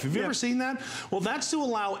down a knife. Have you ever seen that? Well, that's to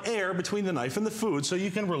allow air between the knife and the food so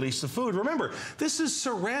you can release the food. Remember, this is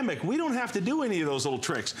ceramic. We don't have to do any of those little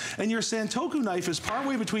tricks. And your Santoku knife is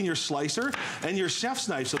partway between your slicer and your chef's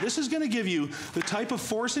knife. So this is going to give you the type of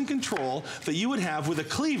force and control that you would have with a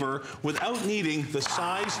cleaver without needing the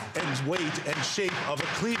size and weight and shape of a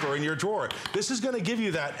cleaver in your drawer. This is going to give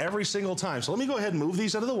you that every single time. So let me go ahead and move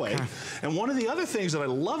these out of the way. And one of the other things that I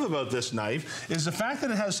love about this knife is the fact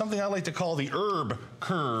that it has something I like to call the herb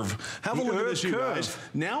curve. Have a look at this, you guys.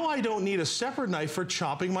 Now I don't need a separate knife for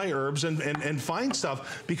chopping my herbs and fine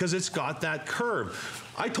stuff because it's got that curve.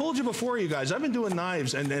 I told you before, you guys, I've been doing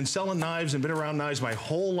knives and selling knives and been around knives my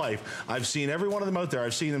whole life. I've seen every one of them out there.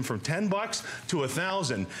 I've seen them from 10 bucks to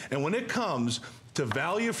 1,000. And when it comes to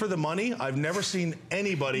value for the money, I've never seen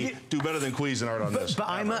anybody do better than Cuisinart on this. But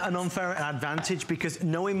I'm at an unfair advantage because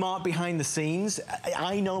knowing Mark behind the scenes,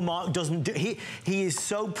 I know Mark doesn't do, he is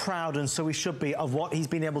so proud, and so he should be, of what he's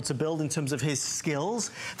been able to build in terms of his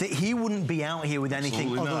skills, that he wouldn't be out here with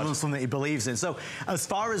anything other than something that he believes in. So as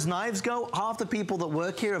far as knives go, half the people that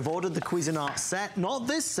work here have ordered the Cuisinart set, not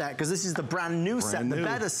this set, because this is the brand new set, the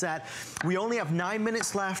better set. We only have 9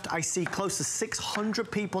 minutes left. I see close to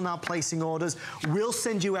 600 people now placing orders. We'll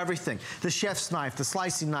send you everything. The chef's knife, the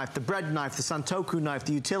slicing knife, the bread knife, the Santoku knife,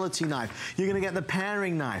 the utility knife. You're gonna get the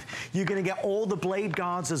paring knife. You're gonna get all the blade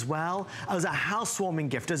guards as well, as a housewarming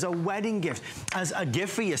gift, as a wedding gift, as a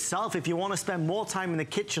gift for yourself if you wanna spend more time in the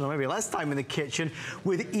kitchen, or maybe less time in the kitchen,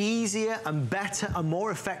 with easier and better and more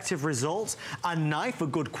effective results. A knife, a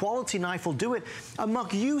good quality knife will do it. And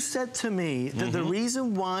Mark, you said to me that the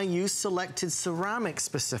reason why you selected ceramic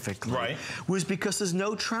specifically was because there's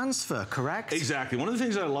no transfer, correct? Exactly. One of the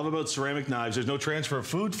things that I love about ceramic knives, there's no transfer of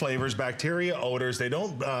food flavors, bacteria, odors. They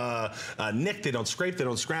don't nick, they don't scrape, they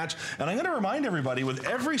don't scratch. And I'm going to remind everybody, with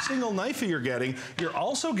every single knife that you're getting, you're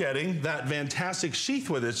also getting that fantastic sheath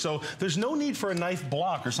with it. So there's no need for a knife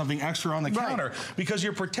block or something extra on the counter because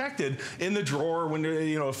you're protected in the drawer when you're,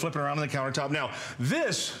 you know, flipping around on the countertop. Now,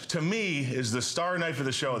 this, to me, is the star knife of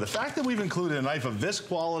the show. The fact that we've included a knife of this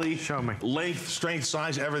quality, length, strength,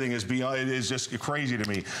 size, everything is beyond, it is just crazy to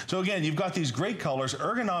me. So again, you've got these great colors,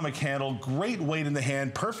 ergonomic handle, great weight in the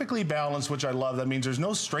hand, perfectly balanced, which I love. That means there's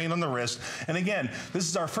no strain on the wrist. And again, this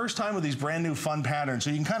is our first time with these brand new fun patterns.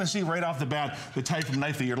 So you can kind of see right off the bat the type of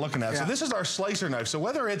knife that you're looking at. So this is our slicer knife. So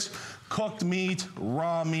whether it's cooked meat,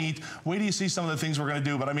 raw meat, wait till you see some of the things we're going to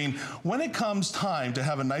do. But I mean, when it comes time to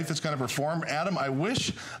have a knife that's going to perform, Adam, I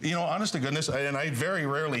wish, you know, honest to goodness, and I very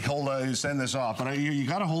rarely send this off, but you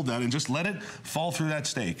got to hold that and just let it fall through that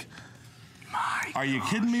steak. Are you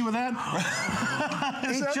kidding me with that?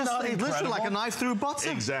 It looks like a knife through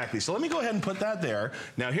butter. Exactly. So let me go ahead and put that there.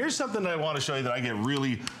 Now here's something that I want to show you that I get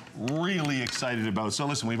really, really excited about. So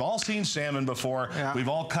listen, we've all seen salmon before. Yeah. We've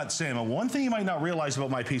all cut salmon. One thing you might not realize about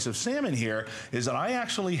my piece of salmon here is that I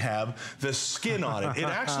actually have the skin on it. It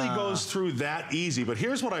actually goes through that easy. But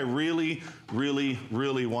here's what I really, really,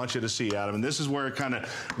 really want you to see, Adam. And this is where it kind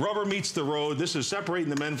of rubber meets the road. This is separating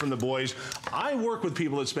the men from the boys. I work with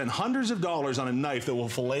people that spend hundreds of dollars on a knife that will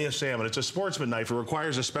fillet a salmon. It's a sportsman knife. It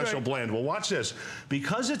requires a special blend. Well, watch this.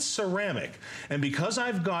 Because it's ceramic, and because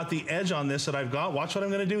I've got the edge on this that I've got, watch what I'm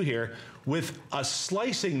going to do here. With a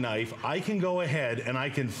slicing knife, I can go ahead and I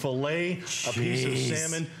can fillet a piece of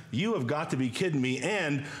salmon. You have got to be kidding me.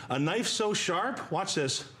 And a knife so sharp, watch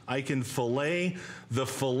this, I can fillet the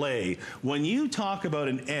fillet. When you talk about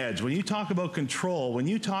an edge, when you talk about control, when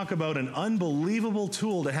you talk about an unbelievable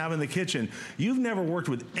tool to have in the kitchen, you've never worked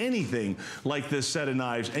with anything like this set of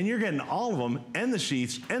knives, and you're getting all of them, and the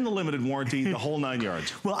sheaths, and the limited warranty, the whole 9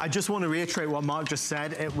 yards. Well, I just want to reiterate what Mark just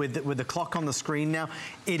said with the clock on the screen now.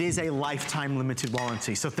 It is a lifetime limited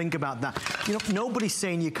warranty, so think about that. You know, nobody's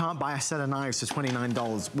saying you can't buy a set of knives for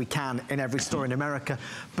 $29. We can in every store in America,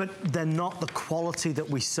 but they're not the quality that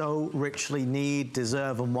we so richly need,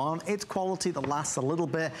 deserve, and want. It's quality that lasts a little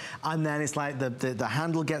bit, and then it's like the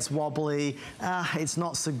handle gets wobbly, it's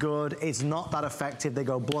not so good, it's not that effective, they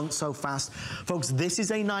go blunt so fast. Folks, this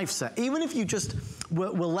is a knife set. Even if you just were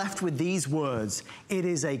left with these words, it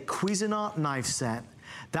is a Cuisinart knife set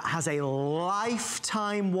that has a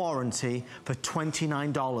lifetime warranty for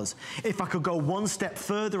 $29. If I could go one step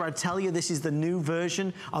further, I'd tell you this is the new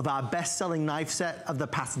version of our best-selling knife set of the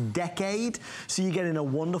past decade. So you're getting a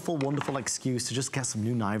wonderful, wonderful excuse to just get some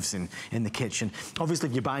new knives in the kitchen. Obviously,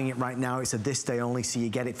 if you're buying it right now, it's a this day only, so you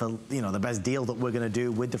get it for, you know, the best deal that we're gonna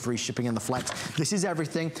do with the free shipping and the flex. This is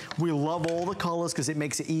everything. We love all the colors because it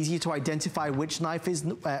makes it easier to identify which knife is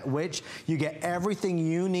which. You get everything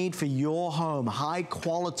you need for your home. High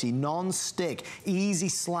quality, non-stick, easy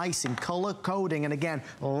slicing, color coding, and again,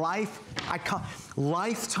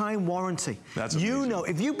 lifetime warranty. That's amazing. You know,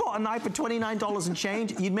 if you bought a knife for $29 and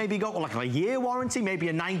change, you'd maybe go like a year warranty, maybe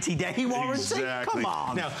a 90-day warranty. Exactly. Come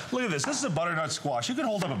on. Now, look at this. This is a butternut squash. You can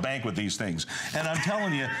hold up a bank with these things. And I'm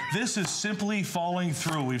telling you, this is simply falling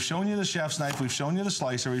through. We've shown you the chef's knife. We've shown you the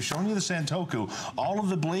slicer. We've shown you the Santoku. All of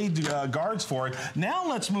the blade guards for it. Now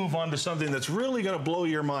let's move on to something that's really going to blow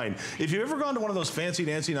your mind. If you've ever gone to one of those fancy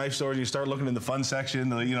dancy knife stores, you start looking in the fun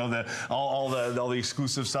section, all the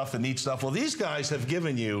exclusive stuff, the neat stuff. Well, these guys have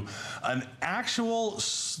given you an actual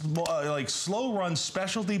slow run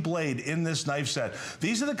specialty blade in this knife set.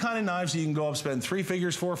 These are the kind of knives that you can go up, spend 3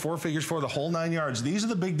 figures for, 4 figures for, the whole 9 yards. These are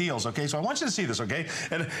the big deals, okay? So I want you to see this, okay?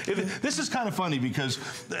 And this is kind of funny because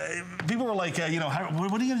people were like, you know,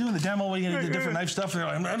 what are you gonna do in the demo? What are you gonna do the different knife stuff? And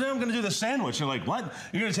they're like, I'm gonna do the sandwich. You're like, what?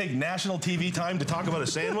 You're gonna take national TV time to talk about a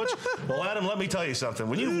sandwich? Well, Adam, let me tell you something.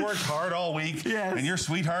 When you've worked hard all week and your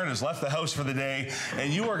sweetheart has left the house for the day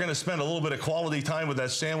and you are gonna spend a little bit of quality time with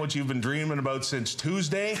that sandwich you've been dreaming about since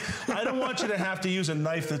Tuesday, I don't want you to have to use a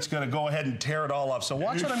knife that's gonna go ahead and tear it all up. So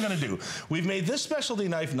watch what I'm gonna do. We've made this specialty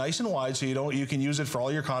knife nice and wide so you can use it for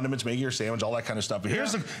all your condiments, making your sandwich, all that kind of stuff. But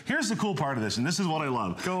here's the cool part of this, and this is what I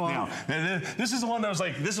love. Go on. Now, this is the one that was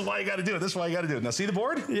like, this is why you gotta do it, this is why you gotta do it. Now see the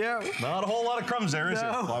board? Yeah. Not a whole lot of crumbs there, is it?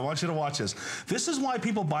 Well, I want you to watch this. This is why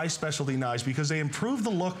people buy specialty knives, because they improve the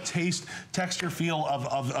look, taste, texture, feel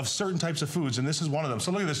of certain types of foods, and this is one of them.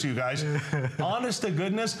 So look at this, you guys. Honest to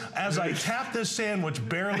goodness, as I tap this sandwich,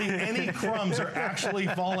 barely any crumbs are actually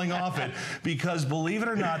falling off it, because believe it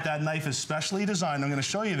or not, that knife is specially designed. I'm gonna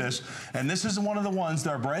show you this, and this is one of the ones,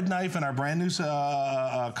 our bread knife and our brand new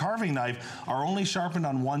carving knife are only sharpened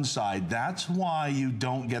on one side. That's why you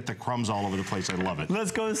don't get the crumbs all over the place. I love it.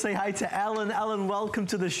 Let's go and say hi to Ellen. Ellen, welcome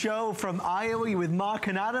to the show from Iowa with Mark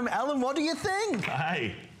and Adam. Ellen, what do you think?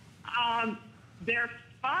 Hi. They're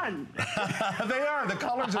fun. They are. The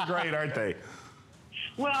colors are great, aren't they?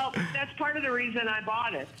 Well, that's part of the reason I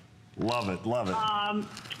bought it. Love it, love it.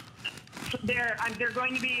 They're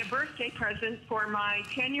going to be a birthday present for my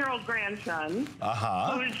 10-year-old grandson,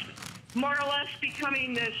 who's more or less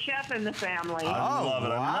becoming the chef in the family. I love it.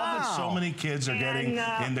 Wow. I love that so many kids are getting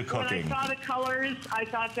into cooking. When I saw the colors, I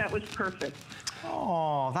thought that was perfect.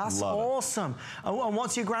 Oh, that's awesome. And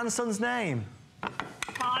what's your grandson's name?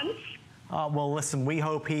 Hans. Well, listen, we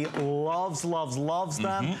hope he loves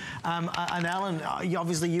them. And Ellen,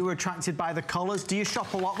 obviously you were attracted by the colors. Do you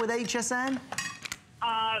shop a lot with HSN?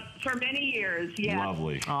 For many years, yes.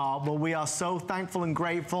 Lovely. Oh, well, we are so thankful and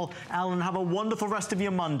grateful. Ellen, have a wonderful rest of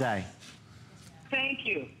your Monday. Thank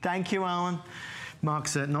you. Thank you, Ellen. Mark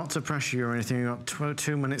said, not to pressure you or anything, we've got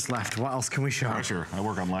 2 minutes left. What else can we show? Pressure. I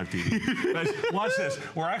work on live TV. Guys, watch this.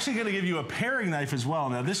 We're actually going to give you a paring knife as well.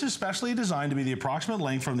 Now, this is specially designed to be the approximate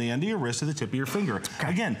length from the end of your wrist to the tip of your finger.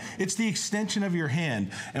 Okay. Again, it's the extension of your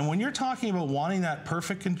hand. And when you're talking about wanting that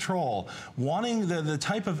perfect control, wanting the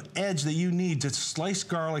type of edge that you need to slice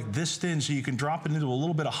garlic this thin so you can drop it into a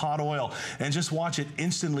little bit of hot oil and just watch it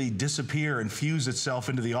instantly disappear and fuse itself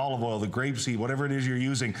into the olive oil, the grapeseed, whatever it is you're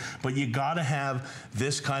using. But you got to have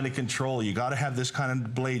this kind of control. You got to have this kind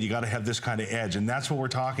of blade. You got to have this kind of edge. And that's what we're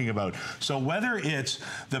talking about. So whether it's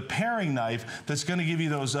the paring knife that's going to give you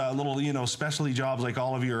those little, you know, specialty jobs like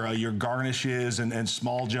all of your garnishes and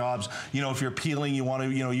small jobs. You know, if you're peeling, you want to,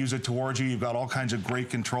 you know, use it towards you. You've got all kinds of great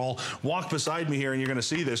control. Walk beside me here and you're going to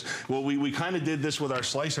see this. Well, we kind of did this with our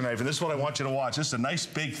slicer knife, and this is what I want you to watch. This is a nice,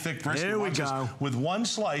 big, thick brisket. There we go. With one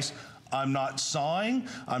slice. I'm not sawing.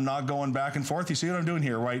 I'm not going back and forth. You see what I'm doing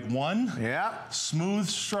here, right? One smooth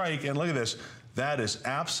strike, and look at this. That is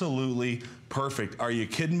absolutely perfect. Are you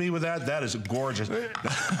kidding me with that? That is gorgeous.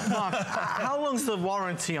 Mark, how long's the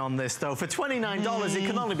warranty on this, though? For $29, it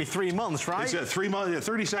can only be 3 months, right? It's 3 months,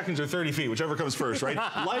 30 seconds or 30 feet, whichever comes first, right?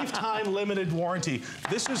 Lifetime limited warranty.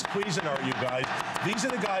 This is Cuisinart, you guys. These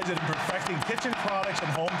are the guys that have been perfecting kitchen products and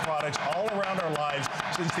home products all around our lives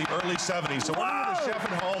since the early 70s. So whether you're the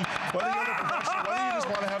chef at home, whether you're the professional, whether you just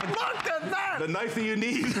want to have the knife that you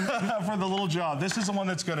need for the little job, this is the one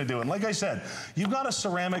that's going to do it. And like I said, you've got a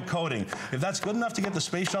ceramic coating. If that's good enough to get the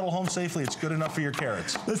space shuttle home safely, it's good enough for your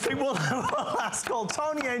carrots. Let's take one last call.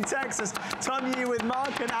 Tonya in Texas. Tonya, you with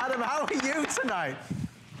Mark and Adam. How are you tonight?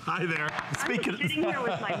 Hi there. I'm sitting here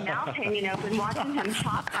with my mouth hanging open, watching him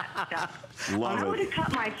chop that stuff. I would have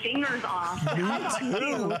cut my fingers off. Me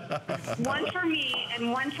too. One for me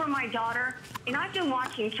and one for my daughter. And I've been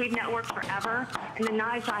watching Food Network forever, and the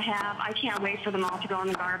knives I have, I can't wait for them all to go in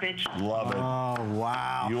the garbage. Love it. Oh,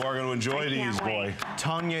 wow. You are going to enjoy these, boy.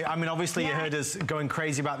 Tonya, I mean, obviously you heard us going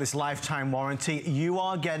crazy about this lifetime warranty. You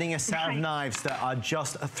are getting a set of knives that are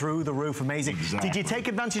just through the roof. Amazing. Exactly. Did you take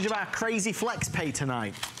advantage of our crazy flex pay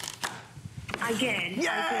tonight? I did. Yay!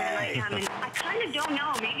 I did. I kind of don't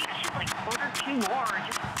know. Maybe I should, like, order 2 more.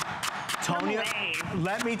 Just Tonya,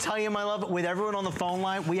 let me tell you, my love, with everyone on the phone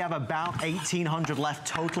line, we have about 1,800 left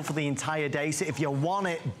total for the entire day. So if you want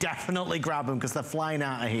it, definitely grab them because they're flying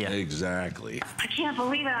out of here. Exactly. I can't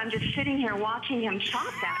believe it. I'm just sitting here watching him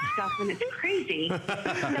chop that stuff, and it's crazy.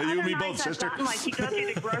 You and me both, sister. Gotten, like, you go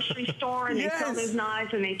to the grocery store, and they sell those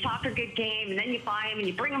knives, and they talk a good game, and then you buy them, and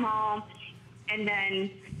you bring them home, and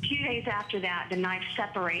then 2 days after that, the knife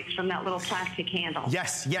separates from that little plastic handle.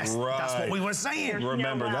 Yes, yes, right. That's what we were saying.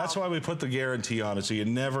 Remember, that's why we put the guarantee on it, so you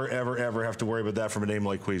never, ever, ever have to worry about that from a name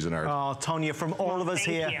like Cuisinart. Oh, Tonya, from all of us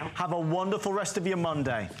here, have a wonderful rest of your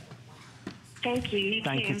Monday. Thank you.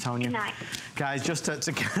 Thank you, Tonya. Good night. Guys, just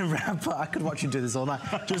to kind of wrap up, I could watch you do this all night.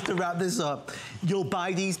 Just to wrap this up, you'll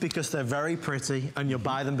buy these because they're very pretty, and you'll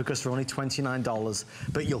buy them because they're only $29,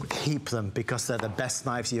 but you'll keep them because they're the best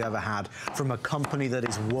knives you've ever had from a company that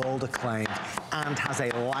is world acclaimed and has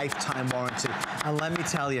a lifetime warranty. And let me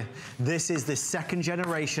tell you, this is the 2nd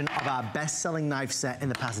generation of our best-selling knife set in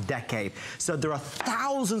the past decade. So there are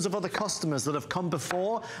thousands of other customers that have come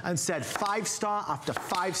before and said 5-star after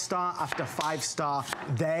 5-star after 5-star.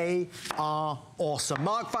 They are awesome.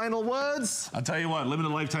 Mark, final words? I'll tell you what, limited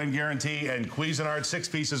lifetime guarantee and Cuisinart 6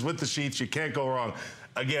 pieces with the sheets. You can't go wrong.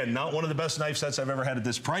 Again, not one of the best knife sets I've ever had at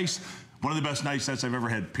this price. One of the best knife sets I've ever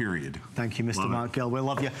had, period. Thank you, Mr. Mark Gill. We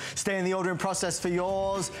love you. Stay in the ordering process for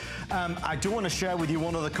yours. I do want to share with you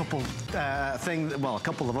one other couple things, well, a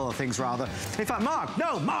couple of other things, rather. In fact, Mark,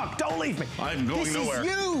 don't leave me. I'm going nowhere.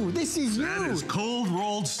 This is you. That is cold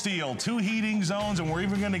rolled steel, 2 heating zones, and we're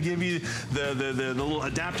even going to give you the little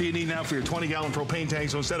adapter you need now for your 20-gallon propane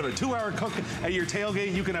tank. So instead of a 2-hour cook at your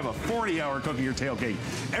tailgate, you can have a 40-hour cook at your tailgate.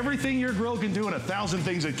 Everything your grill can do and 1,000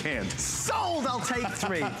 things it can't. Sold, I'll take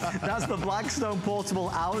 3. That's the Blackstone Portable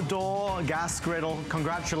Outdoor Gas Griddle.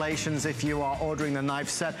 Congratulations if you are ordering the knife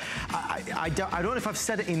set. I don't know if I've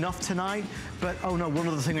said it enough tonight, but oh no, one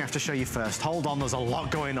other thing we have to show you first. Hold on, there's a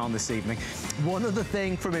lot going on this evening. One other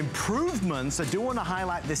thing from improvements, I do want to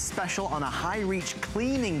highlight this special on a high-reach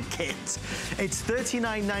cleaning kit. It's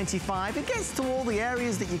 $39.95. It gets to all the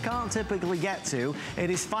areas that you can't typically get to. It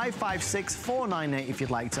is $556-498 if you'd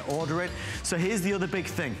like to order it. So here's the other big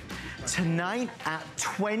thing. Tonight at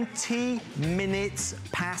 20 minutes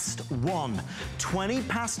past 1. 20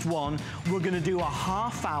 past 1, we're gonna do a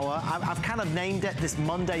half hour. I've kind of named it this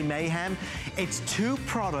Monday Mayhem. It's 2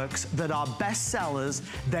 products that are best sellers.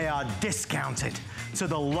 They are discounted to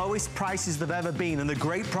the lowest prices they've ever been, and they're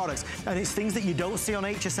great products. And it's things that you don't see on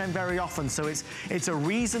HSN very often, so it's a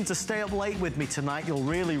reason to stay up late with me tonight. You'll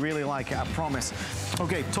really, really like it, I promise.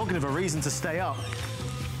 Okay, talking of a reason to stay up,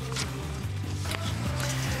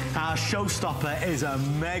 our showstopper is a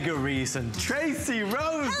mega reason. Tracy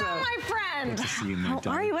Rosa. Hello, my friend. Good to see you, my How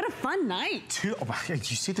darling. are you? What a fun night. Did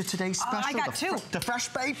you see the today's special? I got 2. The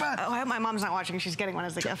fresh paper. Oh, I hope my mom's not watching. She's getting one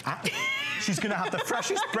as a gift. She's gonna have the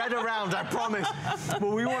freshest bread around, I promise. But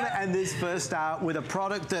we want to end this first out with a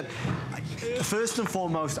product that, first and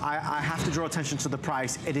foremost, I have to draw attention to the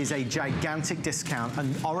price. It is a gigantic discount.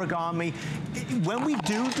 And Origami, when we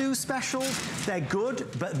do specials, they're good,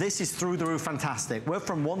 but this is through the roof fantastic. We're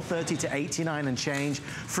from $130 to $89 and change.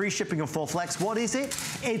 Free shipping and 4 flex. What is it?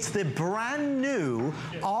 It's the brand new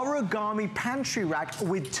Origami pantry rack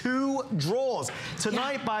with 2 drawers.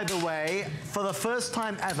 Tonight, by the way, for the first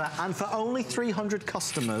time ever, and for only 300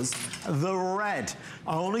 customers, the red.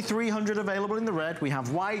 Only 300 available in the red. We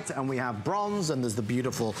have white and we have bronze, and there's the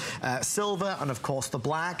beautiful silver, and of course the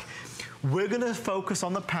black. We're gonna focus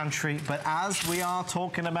on the pantry, but as we are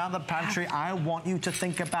talking about the pantry, I want you to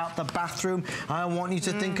think about the bathroom. I want you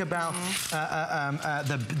to think about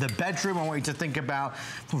the bedroom. I want you to think about,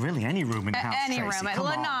 well, really any room in the house, Any Tracy. room.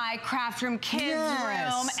 Lanai, craft room, kids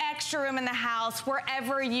room, extra room in the house,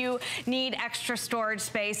 wherever you need extra storage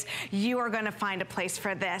space, you are gonna find a place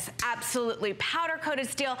for this. Absolutely powder-coated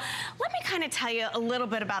steel. Let me kind of tell you a little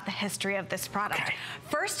bit about the history of this product. Okay.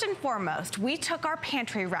 First and foremost, we took our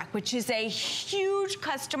pantry rack, which is a huge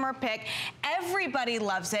customer pick. Everybody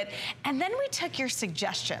loves it. And then we took your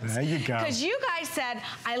suggestions. There you go. Because you guys said,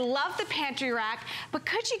 I love the pantry rack, but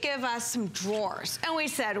could you give us some drawers? And we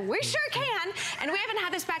said, we sure can. And we haven't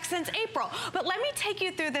had this back since April. But let me take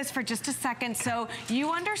you through this for just a second so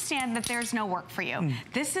you understand that there's no work for you.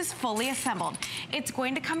 This is fully assembled. It's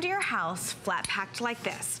going to come to your house flat packed like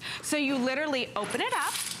this. So you literally open it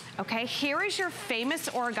up. Okay, here is your famous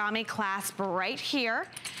origami clasp right here.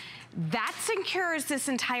 That secures this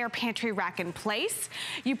entire pantry rack in place.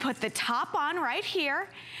 You put the top on right here,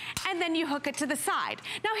 and then you hook it to the side.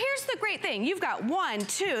 Now here's the great thing. You've got 1,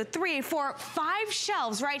 2, 3, 4, 5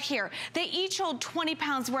 shelves right here. They each hold 20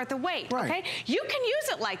 pounds worth of weight, okay? You can use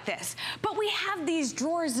it like this, but we have these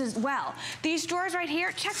drawers as well. These drawers right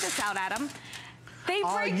here, check this out, Adam. They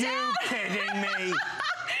break down. Are you kidding me?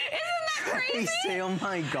 Isn't that crazy? Oh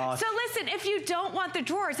my God. So listen, if you don't want the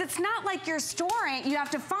drawers, it's not like you're storing, you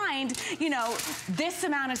have to find, you know, this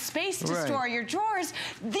amount of space to store your drawers.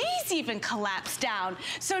 These even collapse down.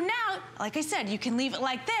 So now, like I said, you can leave it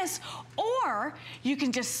like this, or you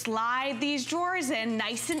can just slide these drawers in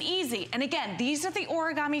nice and easy. And again, these are the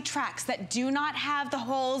origami tracks that do not have the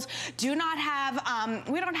holes, do not have,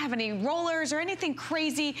 we don't have any rollers or anything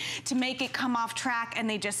crazy to make it come off track, and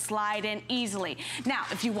they just slide in easily. Now,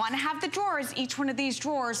 if you want to have the drawers, each one of these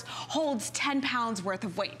drawers holds 10 pounds worth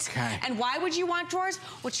of weight. Okay. And why would you want drawers?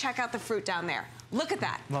 Well, check out the fruit down there. Look at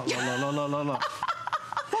that. Look.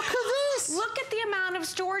 Look at this. Look at the amount of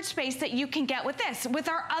storage space that you can get with this. With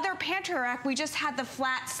our other pantry rack, we just had the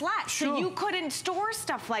flat slats, so you couldn't store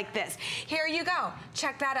stuff like this. Here you go.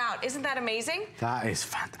 Check that out. Isn't that amazing? That is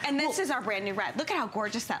fantastic. And this is our brand new red. Look at how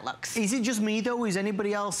gorgeous that looks. Is it just me though? Is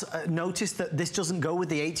anybody else noticed that this doesn't go with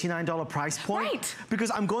the $89 price point? Right.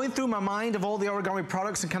 Because I'm going through my mind of all the origami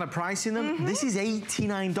products and kind of pricing them. This is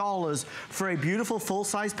 $89 for a beautiful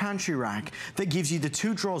full-size pantry rack that gives you the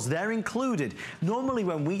 2 drawers. They're included. Normally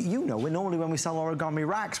when normally when we sell origami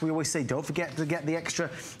racks, we always say, don't forget to get the extra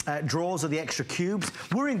drawers or the extra cubes.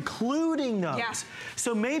 We're including those. Yeah.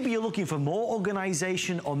 So maybe you're looking for more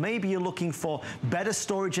organization, or maybe you're looking for better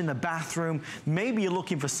storage in the bathroom. Maybe you're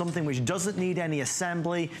looking for something which doesn't need any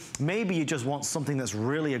assembly. Maybe you just want something that's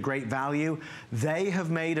really a great value. They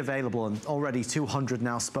have made available, and already 200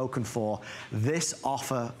 now spoken for, this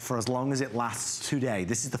offer for as long as it lasts today.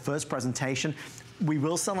 This is the first presentation. We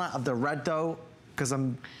will sell out of the red though, because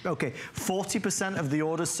 40% of the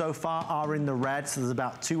orders so far are in the red, so there's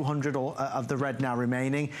about 200 of the red now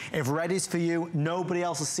remaining. If red is for you, nobody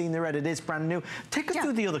else has seen the red, it is brand new. Take us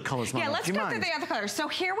through the other colors, Mama. Yeah, let's go through the other colors. So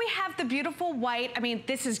here we have the beautiful white. I mean,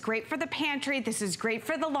 this is great for the pantry, this is great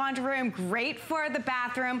for the laundry room, great for the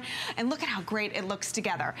bathroom, and look at how great it looks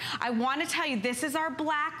together. I want to tell you, this is our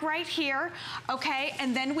black right here, okay?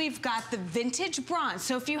 And then we've got the vintage bronze.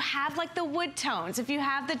 So if you have like the wood tones, if you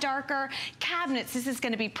have the darker cabinet cabinets, this is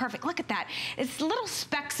gonna be perfect. Look at that. It's little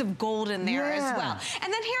specks of gold in there as well.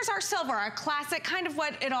 And then here's our silver, our classic, kind of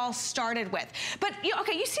what it all started with. But,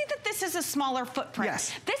 okay, you see that this is a smaller footprint.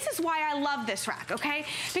 Yes. This is why I love this rack, okay?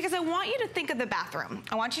 Because I want you to think of the bathroom.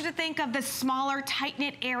 I want you to think of the smaller,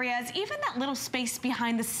 tight-knit areas, even that little space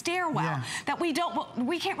behind the stairwell that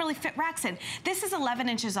we can't really fit racks in. This is 11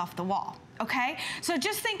 inches off the wall. Okay, so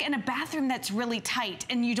just think in a bathroom that's really tight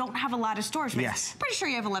and you don't have a lot of storage space. Yes. Pretty sure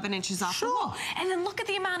you have 11 inches off the wall. And then look at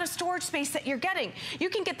the amount of storage space that you're getting. You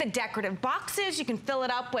can get the decorative boxes, you can fill it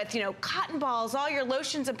up with, you know, cotton balls, all your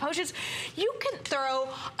lotions and potions. You can throw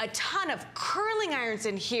a ton of curling irons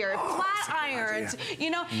in here, flat irons, you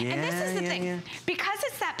know, and this is the thing. Because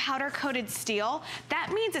it's that powder-coated steel,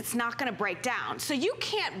 that means it's not gonna break down. So you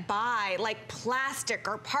can't buy like plastic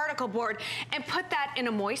or particle board and put that in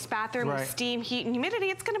a moist bathroom with steam, heat, and humidity.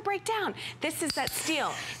 It's gonna break down. This is that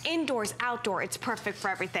steel. Indoors, outdoor, it's perfect for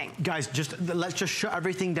everything. Guys, let's just shut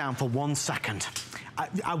everything down for 1 second.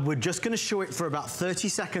 We're just going to show it for about 30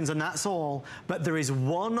 seconds and that's all, but there is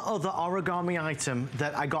one other origami item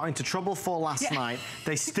that I got into trouble for last night.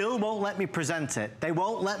 They still won't let me present it. They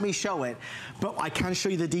won't let me show it, but I can show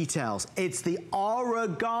you the details. It's the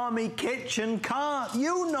origami kitchen cart.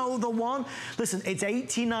 You know the one. Listen, it's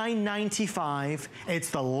 $89.95. It's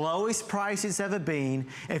the lowest price it's ever been.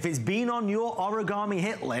 If it's been on your origami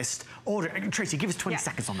hit list, order it. Tracy, give us 20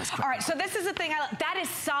 seconds on this. Quick. All right, so this is the thing. That is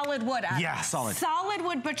solid wood. Yeah, solid. Solid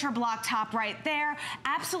wood butcher block top right there.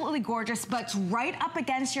 Absolutely gorgeous, but it's right up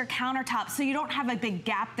against your countertop, so you don't have a big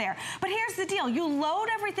gap there. But here's the deal. You load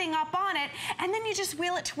everything up on it, and then you just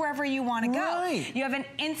wheel it to wherever you want to go. You have an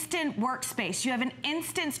instant workspace. You have an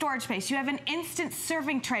instant storage space. You have an instant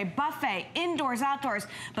serving tray, buffet, indoors, outdoors.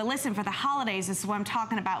 But listen, for the holidays, this is what I'm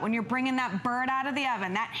talking about. When you're bringing that bird out of the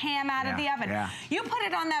oven, that ham out of the oven, you put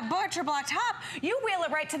it on that butcher block top, you wheel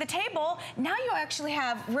it right to the table. Now you actually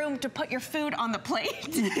have room to put your food on the plate.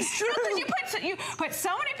 It's true. You put so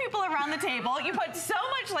many people around the table. You put so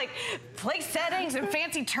much like place settings and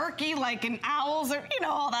fancy turkey, like in owls, or you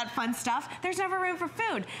know, all that fun stuff. There's never room for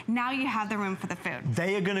food. Now you have the room for the food.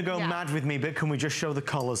 They are going to go mad with me, but can we just show the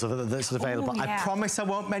colors of it that's available? I promise I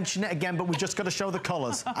won't mention it again, but we just got to show the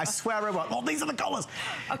colors. I swear I won't. Oh, these are the colors.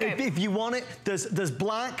 Okay. If you want it, there's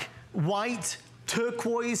black, white,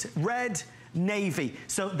 turquoise, red, navy.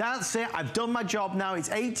 So that's it. I've done my job now. It's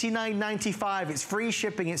 $89.95. It's free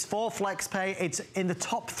shipping. It's 4 flex pay. It's in the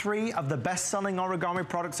top 3 of the best-selling origami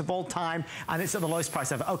products of all time, and it's at the lowest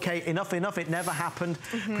price ever. Okay, enough. It never happened.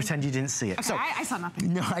 Pretend you didn't see it. Okay, so, I saw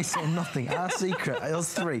nothing. No, I saw nothing. Our secret. It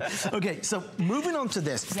was 3. Okay, so moving on to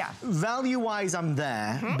this. Value-wise, I'm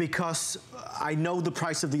there because I know the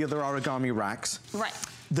price of the other origami racks. Right.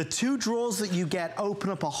 The 2 drawers that you get open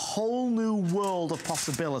up a whole new world of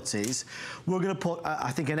possibilities. We're gonna put, I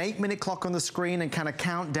think, an 8-minute clock on the screen and kind of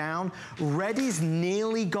count down. Red is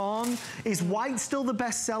nearly gone. Is white still the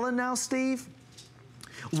best seller now, Steve?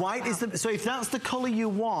 White is the, so if that's the color you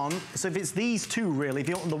want, so if it's these 2 really, if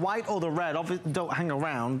you want the white or the red, obviously don't hang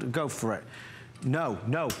around, go for it. No.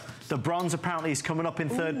 The bronze apparently is coming up in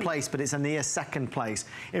 3rd place, but it's a near 2nd place.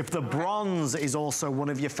 If the bronze is also one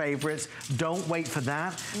of your favorites, don't wait for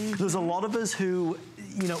that. There's a lot of us who,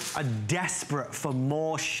 you know, are desperate for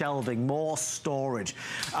more shelving, more storage,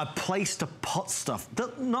 a place to put stuff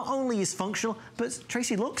that not only is functional, but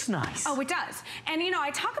Tracy, looks nice. Oh, it does. And you know,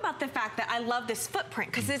 I talk about the fact that I love this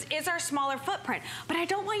footprint because this is our smaller footprint, but I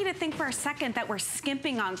don't want you to think for a second that we're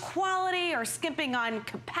skimping on quality or skimping on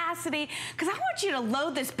capacity, because I want you to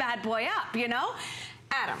load this bad boy up, you know?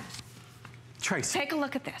 Adam. Tracy. Take a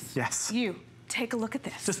look at this. Yes. You. Take a look at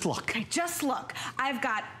this. Just look. Okay, just look. I've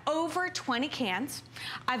got over 20 cans.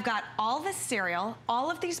 I've got all this cereal,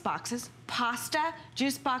 all of these boxes, pasta,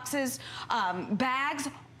 juice boxes, bags.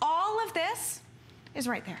 All of this is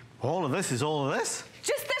right there. All of this is all of this?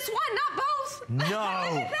 Just this one, not both. No. Look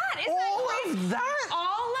at that. Isn't all that crazy? of that?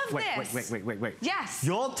 All of this. Wait. Yes.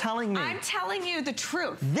 You're telling me. I'm telling you the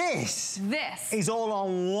truth. This is all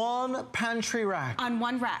on one pantry rack. On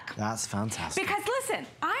one rack. That's fantastic. Because listen,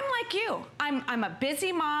 I'm like you. I'm a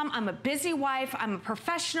busy mom. I'm a busy wife. I'm a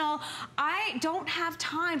professional. I don't have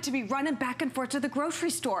time to be running back and forth to the grocery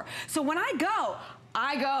store. So when I go,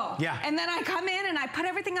 I go. Yeah. And then I come in and I put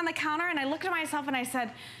everything on the counter and I looked at myself and I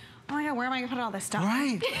said, oh my God, where am I gonna put all this stuff?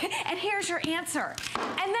 Right. And here's your answer.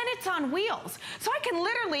 And then it's on wheels. So I can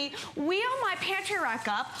literally wheel my pantry rack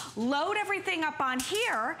up, load everything up on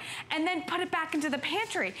here, and then put it back into the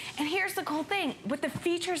pantry. And here's the cool thing, with the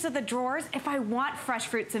features of the drawers, if I want fresh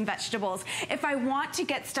fruits and vegetables, if I want to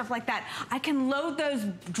get stuff like that, I can load those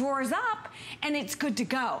drawers up and it's good to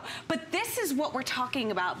go. But this is is what we're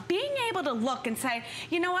talking about. Being able to look and say,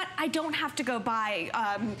 you know what, I don't have to go buy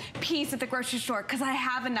peas at the grocery store because I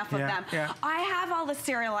have enough of them. I have all the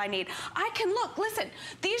cereal I need. I can look, listen,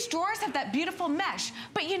 these drawers have that beautiful mesh,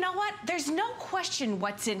 but you know what? There's no question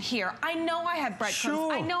what's in here. I know I have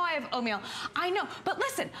breadcrumbs. I know I have oatmeal. I know, but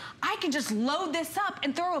listen, I can just load this up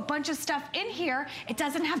and throw a bunch of stuff in here. It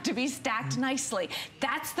doesn't have to be stacked nicely.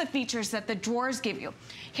 That's the features that the drawers give you.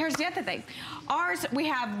 Here's the other thing. Ours, we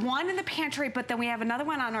have one in the pantry, but then we have another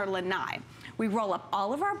one on our lanai. We roll up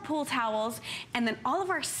all of our pool towels, and then all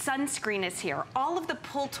of our sunscreen is here. All of the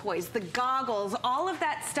pool toys, the goggles, all of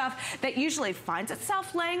that stuff that usually finds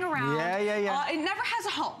itself laying around. It never has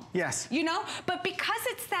a home. You know, but because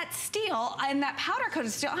it's that steel and that powder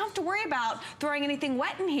coated steel, I don't have to worry about throwing anything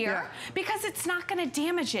wet in here because it's not gonna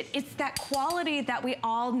damage it. It's that quality that we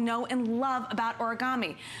all know and love about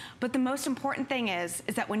origami. But the most important thing is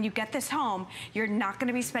that when you get this home, you're not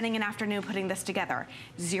gonna be spending an afternoon putting this together.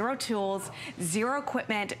 Zero tools, zero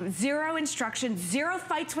equipment, zero instructions, zero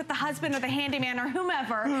fights with the husband or the handyman or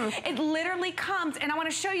whomever. It literally comes, and I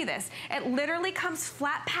wanna show you this, it literally comes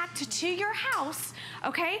flat packed to your house,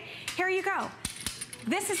 okay? Here you go.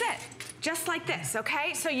 This is it, just like this,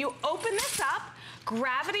 okay? So you open this up,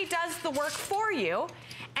 gravity does the work for you,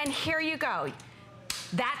 and here you go.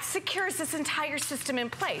 That secures this entire system in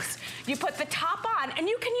place. You put the top on, and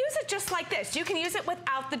you can use it just like this. You can use it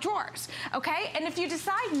without the drawers, okay? And if you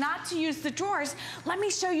decide not to use the drawers, let me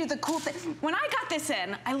show you the cool thing. When I got this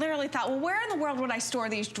in, I literally thought, well, where in the world would I store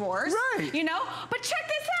these drawers? You know? But check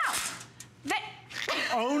this out.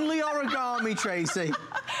 Only origami, Tracy.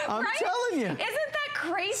 I'm telling you. Isn't that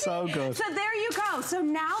crazy? So good. So there you go. So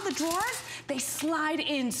now the drawers, they slide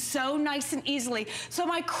in so nice and easily. So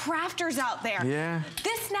my crafters out there,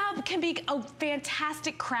 this now can be a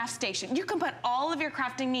fantastic craft station. You can put all of your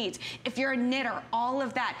crafting needs. If you're a knitter, all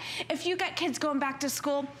of that. If you got kids going back to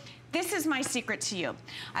school, this is my secret to you.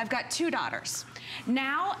 I've got 2 daughters.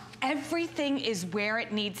 Now, everything is where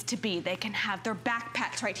it needs to be. They can have their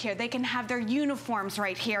backpacks right here. They can have their uniforms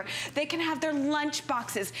right here. They can have their lunch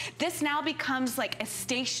boxes. This now becomes like a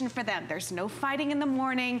station for them. There's no fighting in the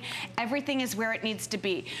morning. Everything is where it needs to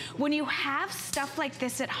be. When you have stuff like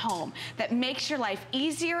this at home that makes your life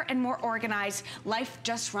easier and more organized, life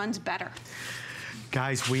just runs better.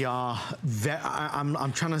 Guys, we are,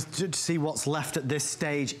 I'm trying to see what's left at this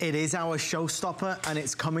stage. It is our showstopper, and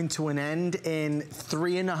it's coming to an end in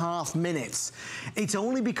 3.5 minutes. It's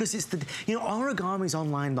only because it's the, you know, origami's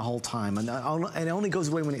online the whole time, and it only goes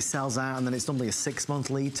away when it sells out, and then it's normally a 6-month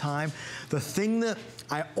lead time. The thing that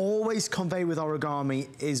I always convey with origami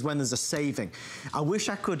is when there's a saving. I wish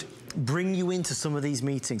I could bring you into some of these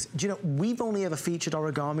meetings. Do you know, we've only ever featured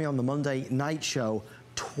origami on the Monday night show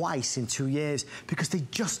twice in 2 years because they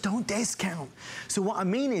just don't discount. So what I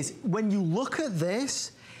mean is, when you look at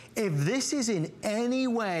this, if this is in any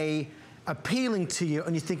way appealing to you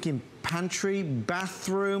and you're thinking pantry,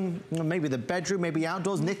 bathroom, maybe the bedroom, maybe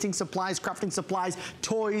outdoors, knitting supplies, crafting supplies,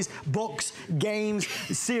 toys, books, games,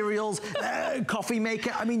 cereals, coffee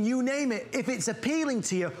maker, I mean, you name it. If it's appealing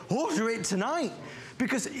to you, order it tonight.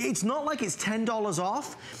 Because it's not like it's $10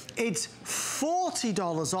 off, it's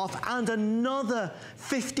 $40 off and another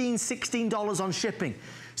 $15, $16 on shipping.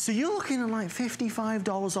 So you're looking at like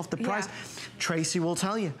 $55 off the price. Tracy will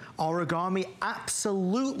tell you, origami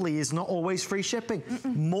absolutely is not always free shipping.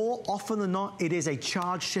 More often than not, it is a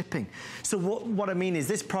charge shipping. So what I mean is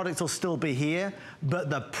this product will still be here, but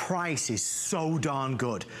the price is so darn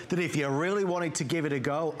good that if you really wanted to give it a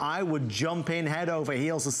go, I would jump in head over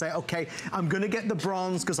heels and say, okay, I'm gonna get the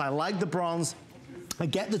bronze because I like the bronze. I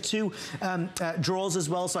get the 2 drawers as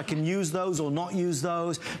well, so I can use those or not use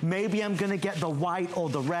those. Maybe I'm gonna get the white or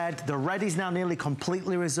the red. The red is now nearly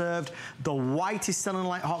completely reserved. The white is selling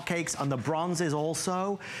like hotcakes, and the bronze is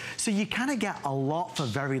also. So you kind of get a lot for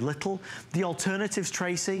very little. The alternatives,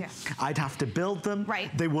 Tracy, I'd have to build them.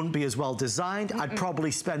 They wouldn't be as well designed. I'd probably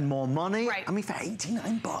spend more money. I mean, for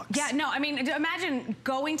 89 bucks. Yeah, no, I mean, imagine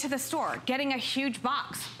going to the store, getting a huge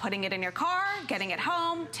box, putting it in your car, getting it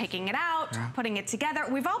home, taking it out, putting it together.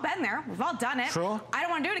 We've all been there. We've all done it. I don't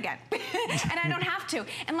want to do it again. And I don't have to.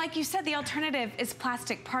 And like you said, the alternative is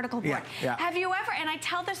plastic particle board. Have you ever, and I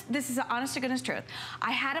tell this is the honest to goodness truth,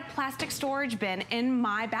 I had a plastic storage bin in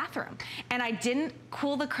my bathroom, and I didn't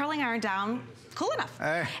cool the curling iron down cool enough.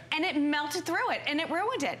 And it melted through it and it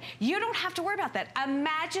ruined it. You don't have to worry about that.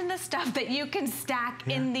 Imagine the stuff that you can stack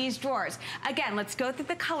in these drawers. Again, let's go through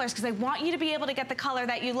the colors because I want you to be able to get the color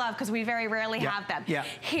that you love because we very rarely have them.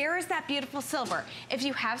 Here is that beautiful silver. If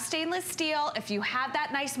you have stainless steel, if you have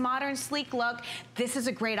that nice modern sleek look, this is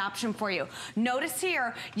a great option for you. Notice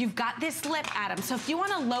here, you've got this lip, Adam. So if you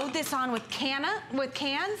want to load this on with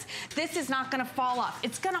cans, this is not going to fall off.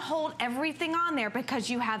 It's going to hold everything on there because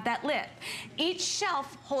you have that lip. Each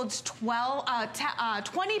shelf holds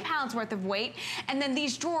 20 pounds worth of weight, and then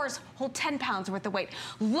these drawers hold 10 pounds worth of weight.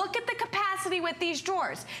 Look at the capacity with these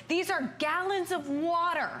drawers. These are gallons of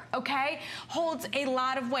water, okay? Holds a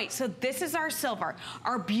lot of weight. So this is our silver,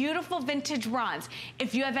 our beautiful vintage bronze.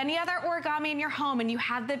 If you have any other origami in your home and you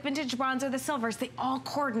have the vintage bronze or the silvers, they all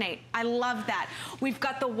coordinate. I love that. We've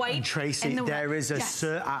got the white and Tracy, and the there is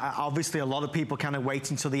a obviously a lot of people kind of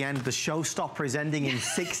wait until the end. The showstopper is ending in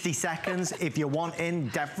 60 seconds. If you want in,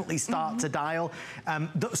 definitely start to dial.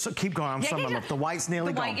 So keep going. I'm sorry, the white's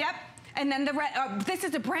nearly gone. Yep. And then the red, this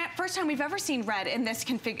is the first time we've ever seen red in this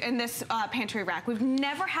pantry rack. We've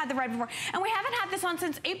never had the red before. And we haven't had this on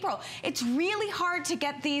since April. It's really hard to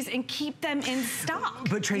get these and keep them in stock.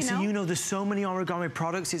 But Tracy, you know there's so many origami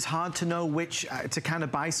products, it's hard to know which to kind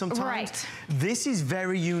of buy sometimes. Right. This is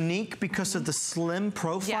very unique because of the slim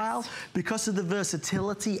profile, because of the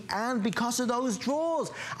versatility, and because of those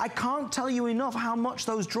drawers. I can't tell you enough how much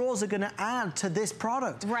those drawers are gonna add to this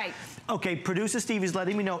product. Right. Okay, producer Steve is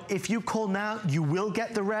letting me know, if you call now, you will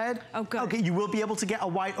get the red. Oh, good. Okay, you will be able to get a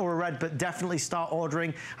white or a red, but definitely start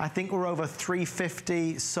ordering. I think we're over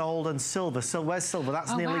 350 sold, and silver. So where's silver?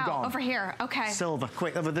 That's nearly gone. Over here, okay. Silver,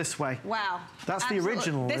 quick, over this way. Wow. That's the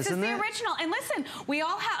original, isn't it? This is the original. And listen, we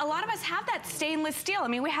all have, a lot of us have that stainless steel. I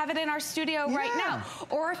mean, we have it in our studio right now.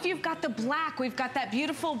 Or if you've got the black, we've got that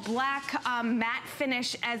beautiful black matte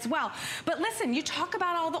finish as well. But listen, you talk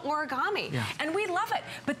about all the origami, and we love it.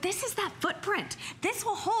 But this is that footprint. This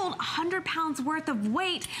will hold 100 pounds worth of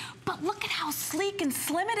weight, but look at how sleek and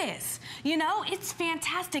slim it is. You know, it's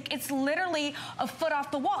fantastic. It's literally a foot off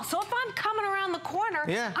the wall. So if I'm coming around the corner,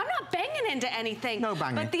 I'm not banging into anything. No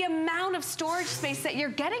banging. But the amount of storage space that you're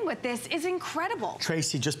getting with this is incredible.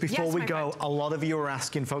 Tracy, just before we go, a lot of you are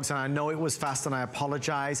asking, folks, and I know it was fast and I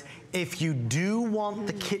apologize. If you do want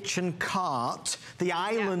the kitchen cart, the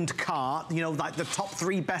island cart, you know, like the top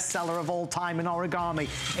 3 bestseller of all time in origami,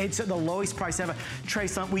 it's at the lowest price ever.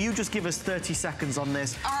 Tracy, will you just give us 30 seconds on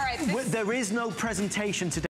this? All right. There is no presentation today.